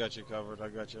 Gramps? I got you covered. I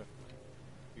got you.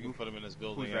 You can put him in this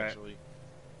building, Who's that? actually.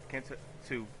 Can't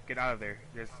two, get out of there.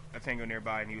 There's a tango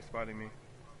nearby and he was spotting me.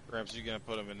 Gramps, you gonna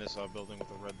put him in this building with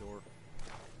the red door.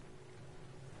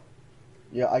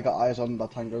 Yeah, I got eyes on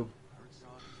that tango.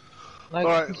 No,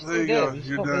 Alright, he's there you still go, He's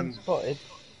you're not being done. spotted.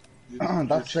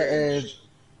 That's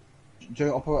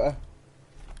joint operator.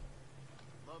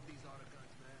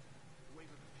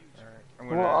 Alright, I'm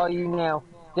What gonna. are you now?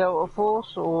 Delta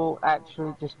Force or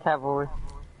actually just cavalry?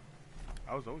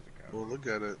 I was always a coward. Well, look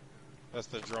at it. That's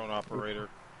the drone operator,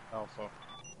 Alpha.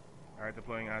 Alright,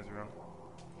 deploying Azrael.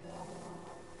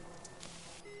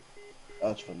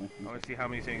 That's funny. I want to see how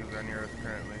many tangos are near us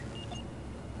currently.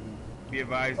 Be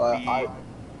advised, I,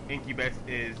 the incubus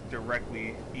is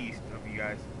directly east of you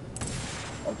guys.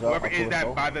 I'll Whoever is cover that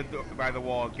south. by the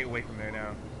wall, get away from there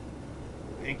now.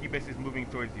 The incubus is moving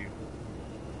towards you.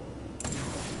 Seems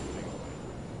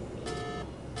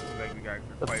like we got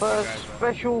The quite a few first guys left.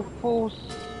 Special Force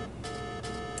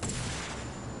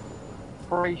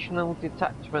Operational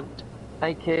Detachment,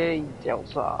 aka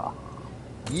Delta.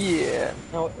 Yeah.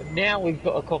 Now we've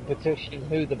got a competition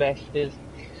who the best is.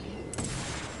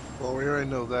 Well, we already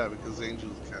know that because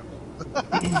Angel's captain.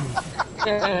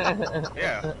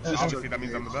 Yeah, Just obviously that joking,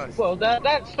 means I'm the Angel. best. Well,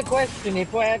 that's the question.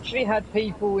 If I actually had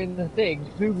people in the thing,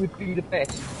 who would be the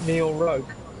best, me or Rogue?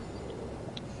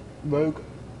 Rogue.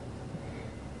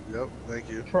 Yep, thank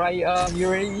you. Traitor,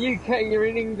 you're in UK, you're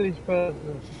an English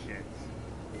person. Shit.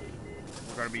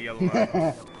 We're gonna be yellow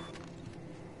line.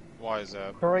 Why is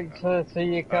that? Traitor to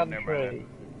your Never mind. country.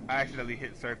 I accidentally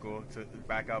hit circle to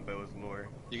back out, but it was lure.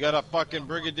 You got a fucking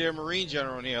Brigadier Marine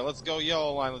General in here. Let's go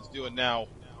yellow line. Let's do it now.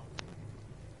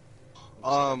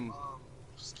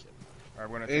 Just kidding. Alright,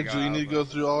 we're gonna take Angel, out you need to Alpha.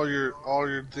 go through all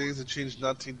your things and change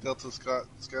 19 Delta Scout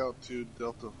to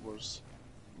Delta Force.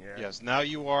 Yeah. Yes, now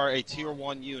you are a Tier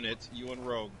 1 unit, you and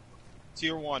Rogue.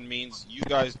 Tier 1 means you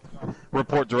guys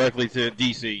report directly to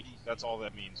DC. That's all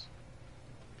that means.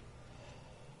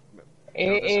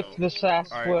 If the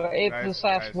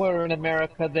SAS were in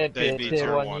America, they'd be They'd a be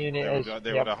tier 1 unit.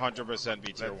 They would 100%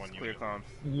 be Tier 1 Let's clear unit. comms.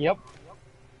 Yep.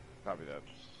 Copy that.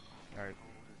 Alright.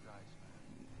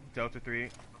 Delta 3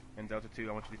 and Delta 2,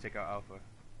 I want you to take out Alpha.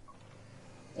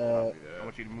 I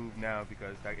want you to move now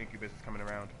because that incubus is coming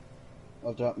around.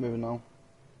 I'll do that, moving now.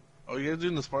 Oh, you guys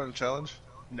doing the Spartan Challenge?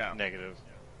 No. Negative.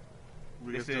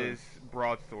 This is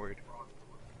Broadsword.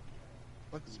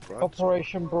 What is Broadsword?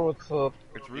 Operation Broadsword.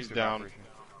 It's He's Rooster's down. operation.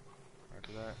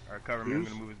 After that. Alright, cover me. I'm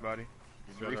gonna move his body.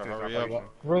 It's Better Rooster's hurry operation.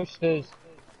 up. Roosters.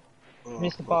 Oh, Mr.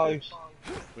 okay. Bose.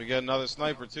 We get another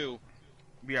sniper too.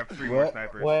 We have 3 Where? more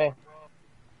snipers. Where?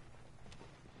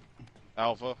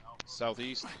 Alpha,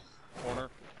 southeast, corner.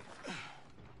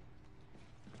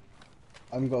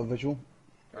 I haven't got a visual.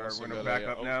 Alright, Also we're gonna got back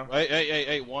a- up oh, now.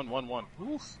 Hey, one.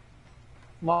 Oof.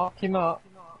 Mark him up.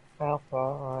 Alpha,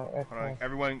 alright, Hold on. okay.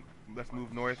 Everyone, let's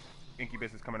move north.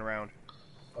 Incubus is coming around.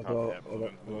 I'll Copy go,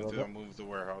 that. Move to the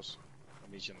warehouse.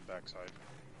 I'll meet you on the backside.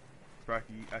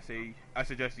 Sprocky, I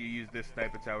suggest you use this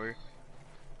sniper tower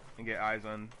and get eyes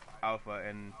on Alpha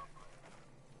and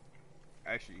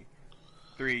actually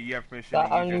 3. You have permission That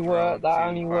to use only your works. drone That to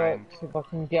only find- works if I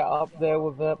can get up there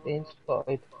without being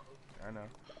spotted. I know.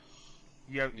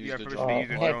 You have Use the permission to use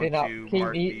your drone. drone Heading up. to Keep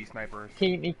mark me- the snipers.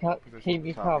 Keep me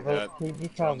Copy covered. that. Keep me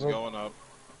Drone's covered. going up.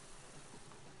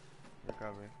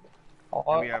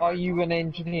 Recover. Are you an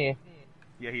engineer?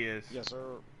 Yeah, he is. Yes, sir.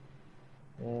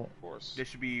 Yeah. Of course. There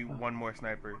should be 1 more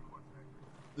sniper.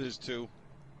 There's 2.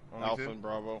 Only Alpha 2? and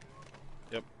Bravo.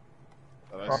 Yep.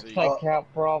 That I I'll see. take out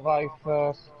Bravo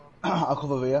first. I'll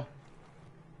cover here.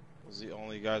 Those are the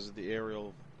only guys at the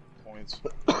aerial points.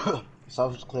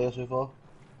 South is clear so far.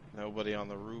 Nobody on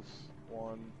the roof.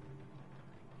 1.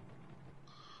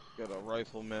 Got a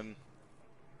rifleman.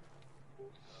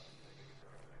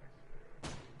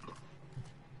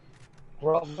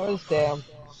 Bravo's down.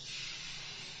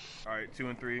 Alright, 2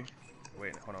 and 3.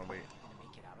 Wait, hold on, wait.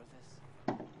 Make it out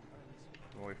of this?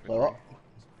 We'll wait for So 3. what?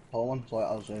 Hold on, sorry,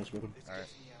 I was speaking. Alright.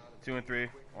 2 and 3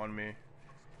 on me.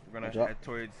 We're gonna Good job. head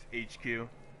towards HQ.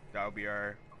 That'll be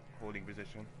our holding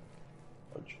position.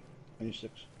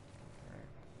 26.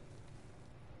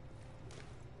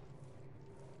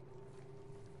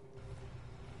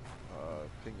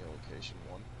 Ping your location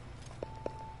 1.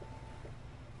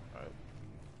 Alright.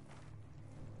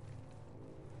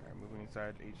 Alright, moving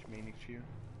inside main HQ.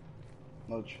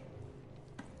 Nudge.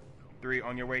 3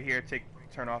 on your way here.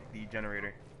 Turn off the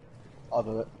generator. I'll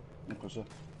do it. Okay, sir.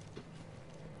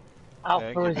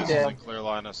 Alpha is This is down. a clear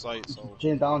line of sight, so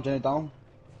Jenny down, Jenny down.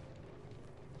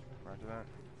 Roger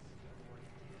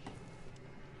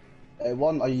that.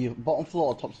 1, are you bottom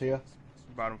floor or top tier?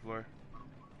 Bottom floor.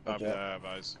 copy Okay. that,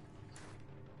 guys.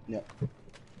 Yeah.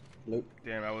 Luke.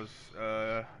 Damn, I was.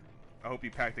 I hope you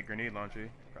packed a grenade launcher.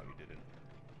 Probably didn't.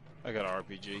 I got an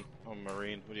RPG. I'm a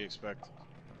Marine. What do you expect?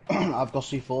 I've got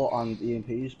C4 and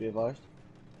EMPs, be advised.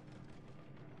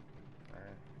 Alright.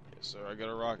 Yes, sir. I got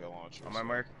a rocket launcher. On my so-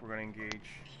 mark, we're gonna engage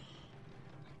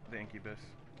the incubus.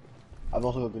 I've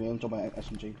also got grenades on my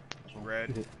SMG. as well.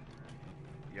 Red.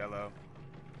 Yellow.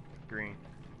 Green.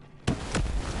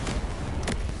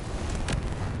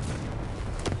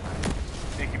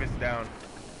 Incubus is down.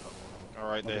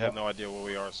 Alright, they have no idea where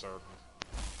we are, sir.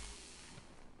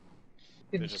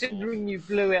 just Considering you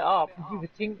blew it up, you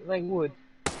would think they would.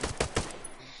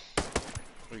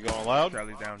 We We going loud?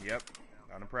 Charlie's down. Yep.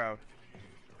 Loud and proud.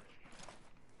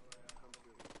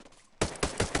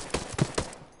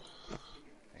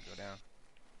 Tango down.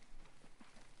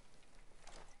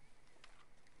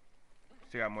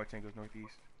 Still got more tangos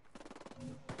northeast.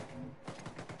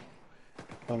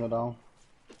 Tango down.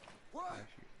 Ah,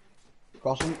 shoot.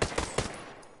 Crossing.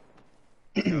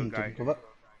 Yo, guy. Taking cover.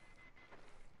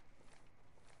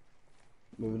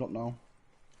 Moving up now.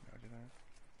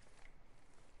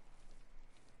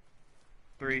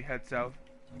 3, head south.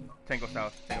 Tango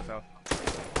south. Tango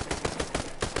south.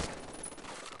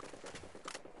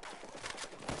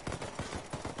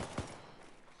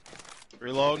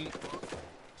 Reloading.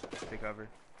 Take cover.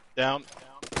 Down.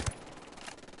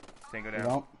 Tango Down.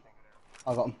 down.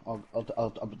 I got him.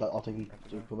 I'll take him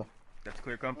to cover. That's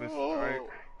clear compass. Alright.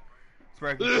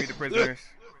 Sprite, we free the prisoners.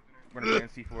 We're gonna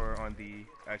plant C4 on the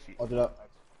sheet. I'll do that.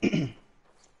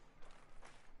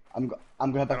 I'm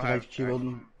gonna head back to the HQ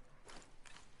building.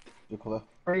 Do cover.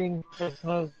 Green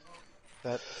prisoners.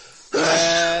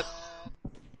 That.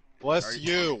 Bless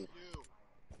you. You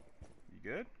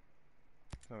good?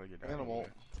 Sound like you're dying. Animal.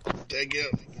 Thank you.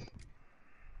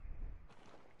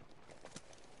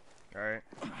 Alright.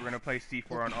 We're gonna place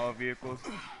C4 on all vehicles.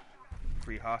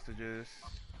 Free hostages.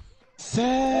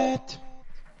 Set.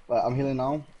 Right, I'm healing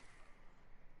now.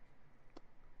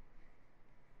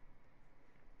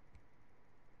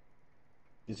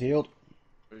 He's healed.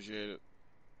 Appreciate it.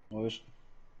 No worries.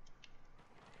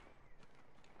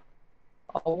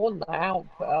 I want that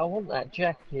outfit. I want that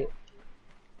jacket.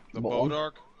 The What one?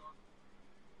 Bodark?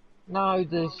 No,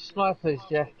 the sniper's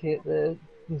jacket that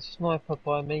the sniper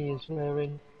by me is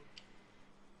wearing.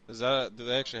 Is that? Do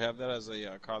they actually have that as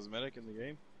a cosmetic in the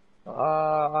game?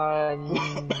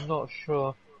 I'm not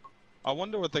sure. I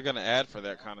wonder what they're gonna add for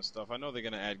that kind of stuff. I know they're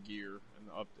gonna add gear in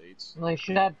the updates. They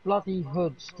should add bloody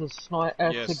hoods to to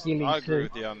Yes, ghillie I agree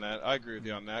suit. with you on that. I agree with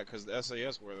you on that because the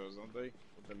SAS wear those, don't they?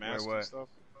 With the mask what? and stuff.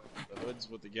 The hoods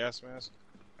with the gas mask.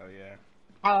 Oh yeah.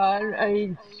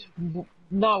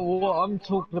 No, what I'm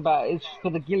talking about is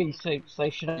for the ghillie suits. They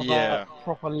should have Yeah. a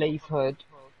proper leaf hood.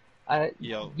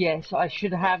 Yeah. Yes, I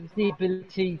should have the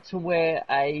ability to wear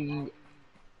a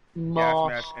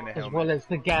mask mask and a as helmet. well as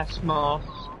the gas mask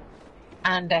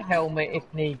and a helmet if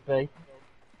need be.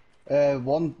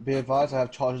 One, be advised, I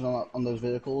have charges on those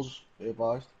vehicles. Be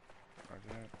advised. Roger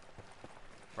that.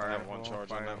 I Fire have in the one hole, charge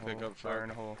fire on in that the hole, pickup Fire truck. in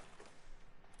the hole.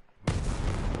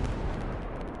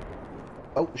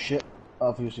 Oh shit.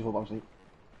 I've used C4 by mistake.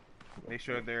 Make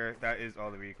sure that is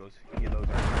all the vehicles. Helos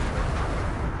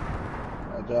are.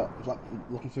 It's like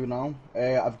looking through now.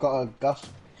 I've got a gas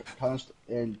canister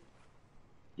in.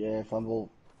 Yeah, flammable.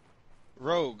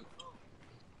 Rogue.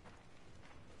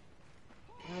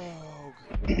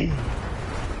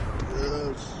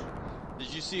 Yes.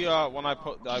 Did you see when I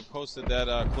posted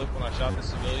that clip when I shot the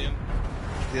civilian?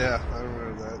 Yeah, I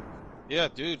remember that. Yeah,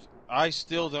 dude. I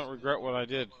still don't regret what I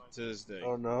did to this day.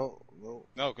 Oh no, no.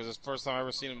 No, because it's the first time I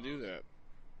ever seen him do that.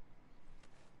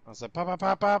 I was like, pop, pop,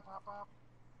 pop, pop.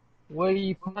 Were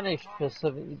you punished for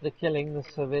the killing the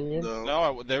civilian? No.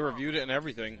 No, they reviewed it and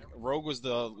everything. Rogue was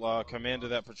the commander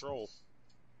of that patrol.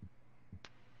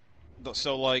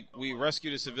 So, like, we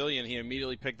rescued a civilian, he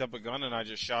immediately picked up a gun, and I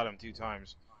just shot him 2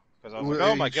 times. Because I was like,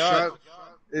 oh my god.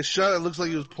 It looks like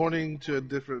he was pointing to a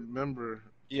different member.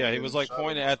 Yeah, he was like Shot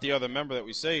pointing him. at the other member that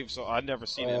we saved, so I'd never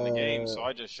seen it in the game, so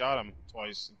I just shot him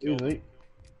twice and killed him. Usually.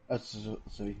 That's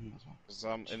silly.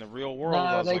 Because in the real world,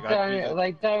 I No, was they like, I'd do don't.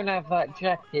 that. They don't have that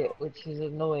jacket, which is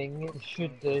annoying. It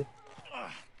should do.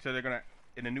 So they're gonna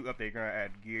in the new update. They're gonna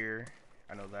add gear.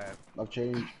 I know that. I've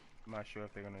changed. I'm not sure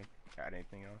if they're gonna add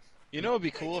anything else. You know, it'd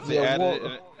be cool if they Yeah, added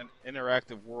what- an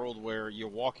interactive world where you're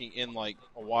walking in like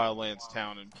a wildlands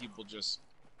town and people just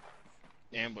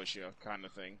ambush you, kind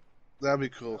of thing. That'd be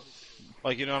cool.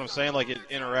 Like, you know what I'm saying? Like, it's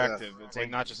interactive. Yeah. It's like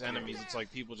not just enemies. It's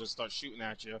like people just start shooting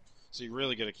at you. So you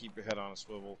really got to keep your head on a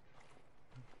swivel.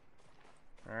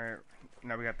 All right.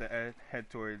 Now we have to head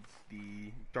towards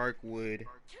the Darkwood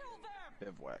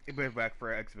bivouac for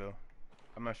Xville.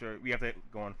 I'm not sure. We have to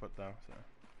go on foot though. So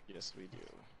Yes, we do.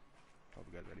 hope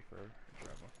you guys ready for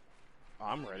travel.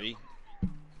 I'm ready.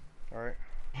 All right.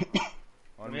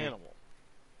 On An me. animal.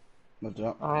 I've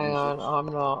done that. Hang on,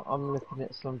 I'm not. I'm looking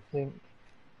at something.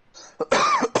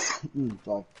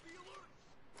 Sorry.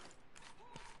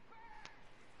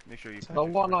 Make sure you. The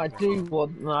one I do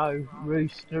want though,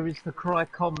 Rooster, is the Cry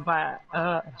Combat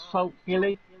Assault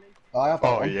Ghillie. I have that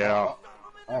Oh, one. yeah.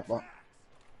 I have that.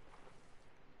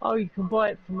 Oh, you can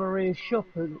buy it from Maria's shop,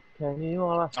 can you?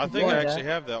 I'll have to I think buy I actually that.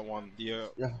 have that one. The Yeah.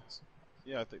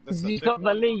 yeah, I think that's Because the he's thick got the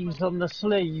one. leaves on the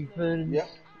sleeve, and Yeah.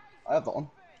 I have that one.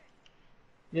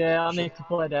 yeah, I need to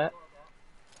buy that.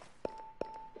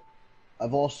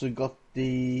 I've also got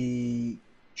the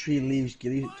tree leaves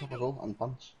ghillie top as well, and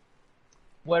pants.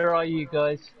 Where are you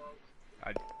guys?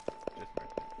 I just marked it.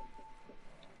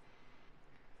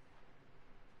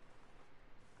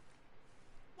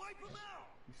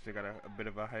 You still got a bit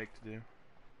of a hike to do.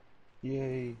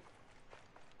 Yay.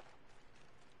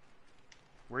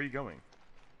 Where are you going?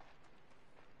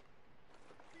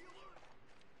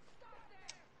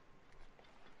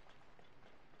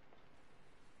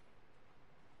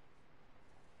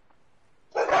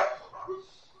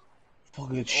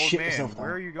 Fucking Old shit man, myself where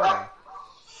now. are you going?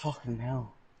 Fucking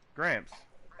hell. Gramps.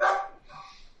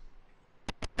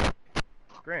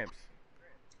 Gramps.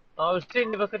 I was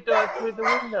seeing if I could dive through the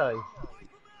window.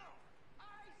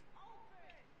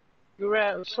 You're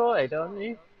outside, aren't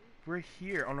you? We're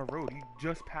here on a road. You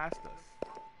just passed us.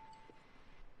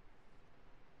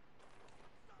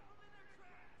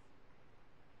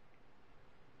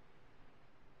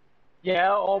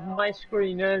 Yeah, on my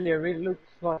screen earlier it looked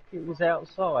like it was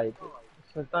outside.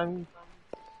 So don't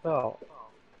start.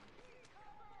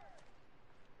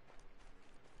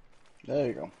 There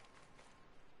you go.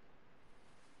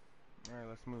 Alright,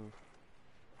 let's move.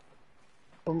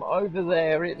 From over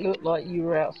there it looked like you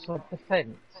were outside the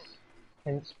fence.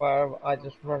 Hence why I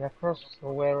just ran across to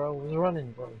where I was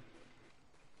running from.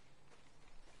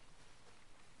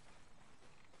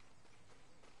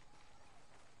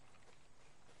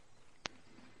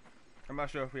 I'm not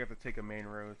sure if we have to take a main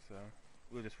road, so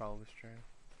we'll just follow this trail.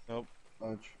 Nope.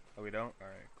 Dodge. Oh, we don't?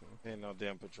 Alright, cool. Ain't no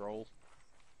damn patrol.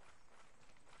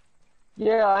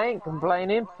 Yeah, I ain't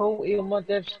complaining. 40 on my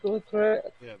dev score through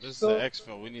it. Yeah, this is the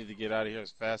exfil. We need to get out of here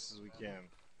as fast as we can.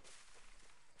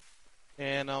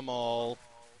 Animal.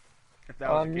 If that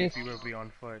was the case, we would be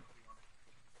on foot.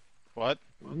 What?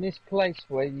 In this place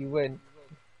where you went.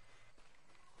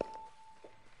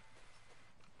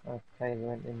 Okay, you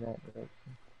went in that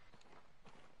direction.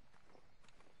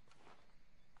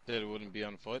 Said it wouldn't be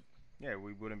on foot? Yeah,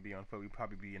 we wouldn't be on foot. We'd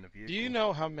probably be in a vehicle. Do you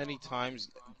know how many times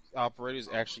operators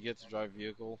actually get to drive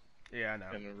vehicle? Yeah, I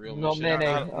know. In a real Not mission?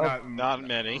 many. Not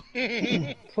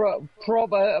many. Proper.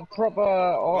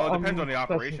 Well, it depends on the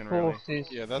operation, really.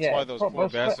 Yeah, that's why those poor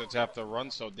bastards have to run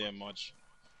so damn much.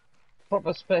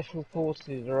 Proper special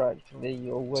forces are actually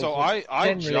always. So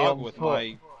I jog with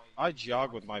foot.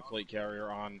 my plate carrier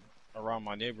on around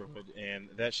my neighborhood, and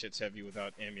that shit's heavy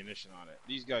without ammunition on it.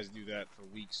 These guys do that for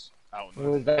weeks out in the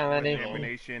Without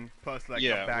ammunition, plus like a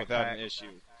backpack. without an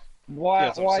issue.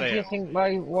 Why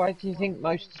do you think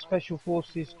most special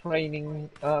forces training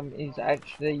is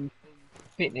actually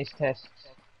fitness tests?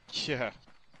 Yeah,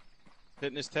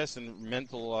 fitness tests and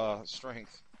mental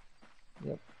strength.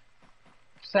 Yep.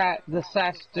 The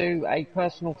SAS do a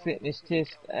personal fitness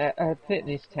test,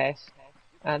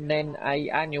 and then a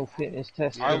annual fitness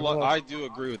test. I do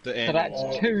agree with the annual. So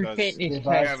that's two fitness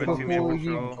tests before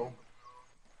you.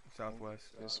 Southwest.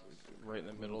 It's right in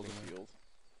the middle of the field.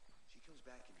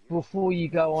 Before you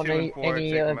go on any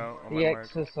the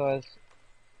exercise.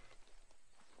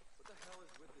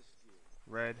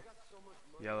 Red,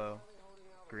 yellow,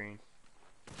 green.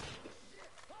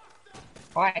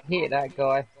 I hit that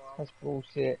guy. That's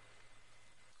bullshit.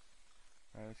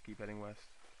 Alright, let's keep heading west.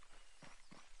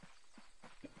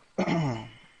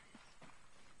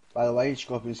 By the way,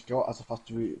 Scorpion Scout has a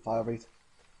faster fire rate.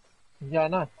 Yeah, I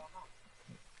know.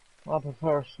 I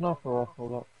prefer a sniper rifle,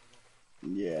 though.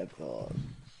 Yeah, it does.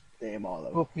 DMR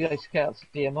though. Well, PA Scout's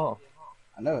DMR.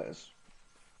 I know it is.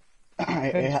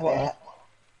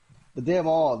 The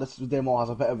DMR has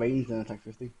a better range than a Tech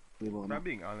 50. If I'm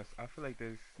being honest, I feel like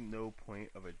there's no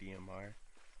point of a DMR.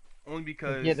 Only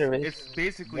because it's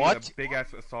basically a big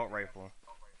ass assault rifle.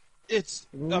 It's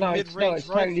a mid-range it's not. It's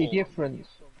totally different.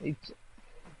 It's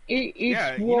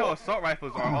yeah, you know assault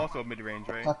rifles are also mid-range,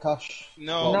 right? Kakash.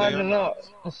 No.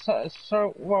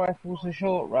 Assault rifles are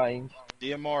short range.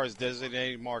 DMR is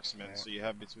designated marksman, so you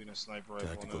have between a sniper rifle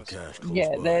and an assault rifle.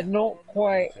 Yeah, they're not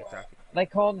quite. They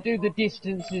can't do the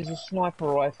distances a sniper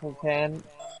rifle can,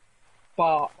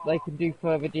 but they can do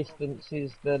further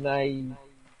distances than a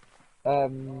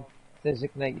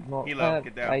designated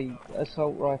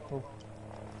assault rifle.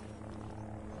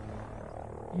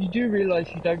 You do realise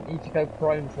you don't need to go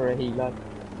prone for a helo.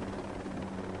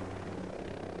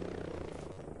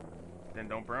 Then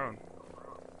don't prone.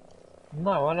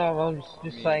 No, I know. I was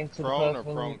just saying to prone the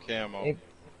person. Prone or prone camo?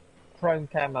 Prone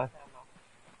camo.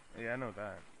 Yeah, I know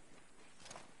that.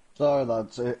 Sorry,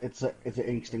 lads. It's an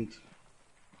instinct.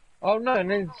 Oh no,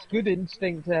 and it's good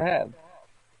instinct to have.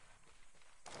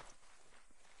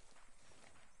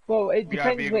 Well, it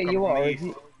depends where you are.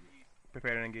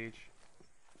 Prepare to engage.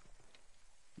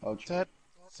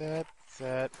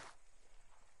 Set.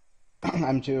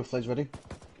 M2 flags ready.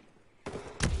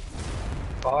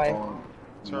 5.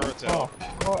 Turret's Oh, out.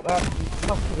 right, that's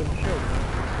tougher than shoot.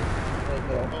 There you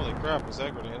go. Holy crap, was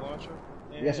that grenade launcher?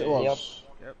 Yes, it Yeah. was.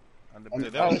 Yep. On the And-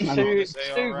 That was the and- strongest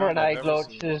Two AR round I've grenade ever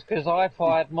seen. launchers, because I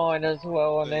fired mine as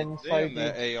well, and then so Damn, did...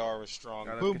 that AR was strong.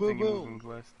 Now let's Boom, boom, continue moving boom.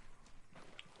 west.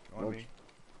 On Roger. me.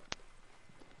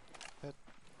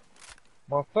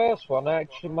 My first one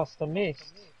actually must have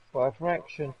missed by a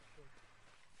fraction.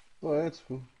 Well, it's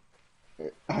cool.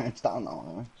 It's down now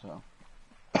anyway,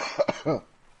 so.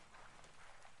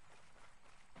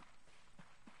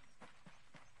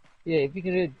 Yeah, if you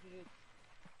could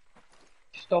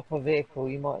stop a vehicle,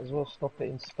 you might as well stop it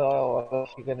in style, unless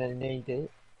you're going to need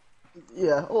it.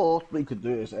 Yeah, or what we could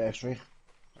do is airstream.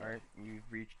 Alright, we've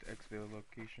reached exfil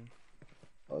location.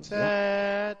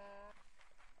 Yeah.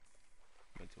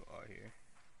 Mental R here.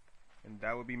 And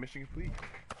that would be mission complete.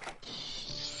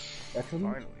 Excellent.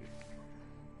 Finally.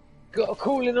 Got a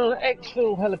call in on an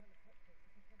exfil helicopter.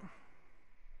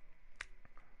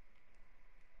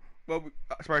 Well,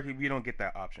 Sparky, we don't get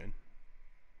that option.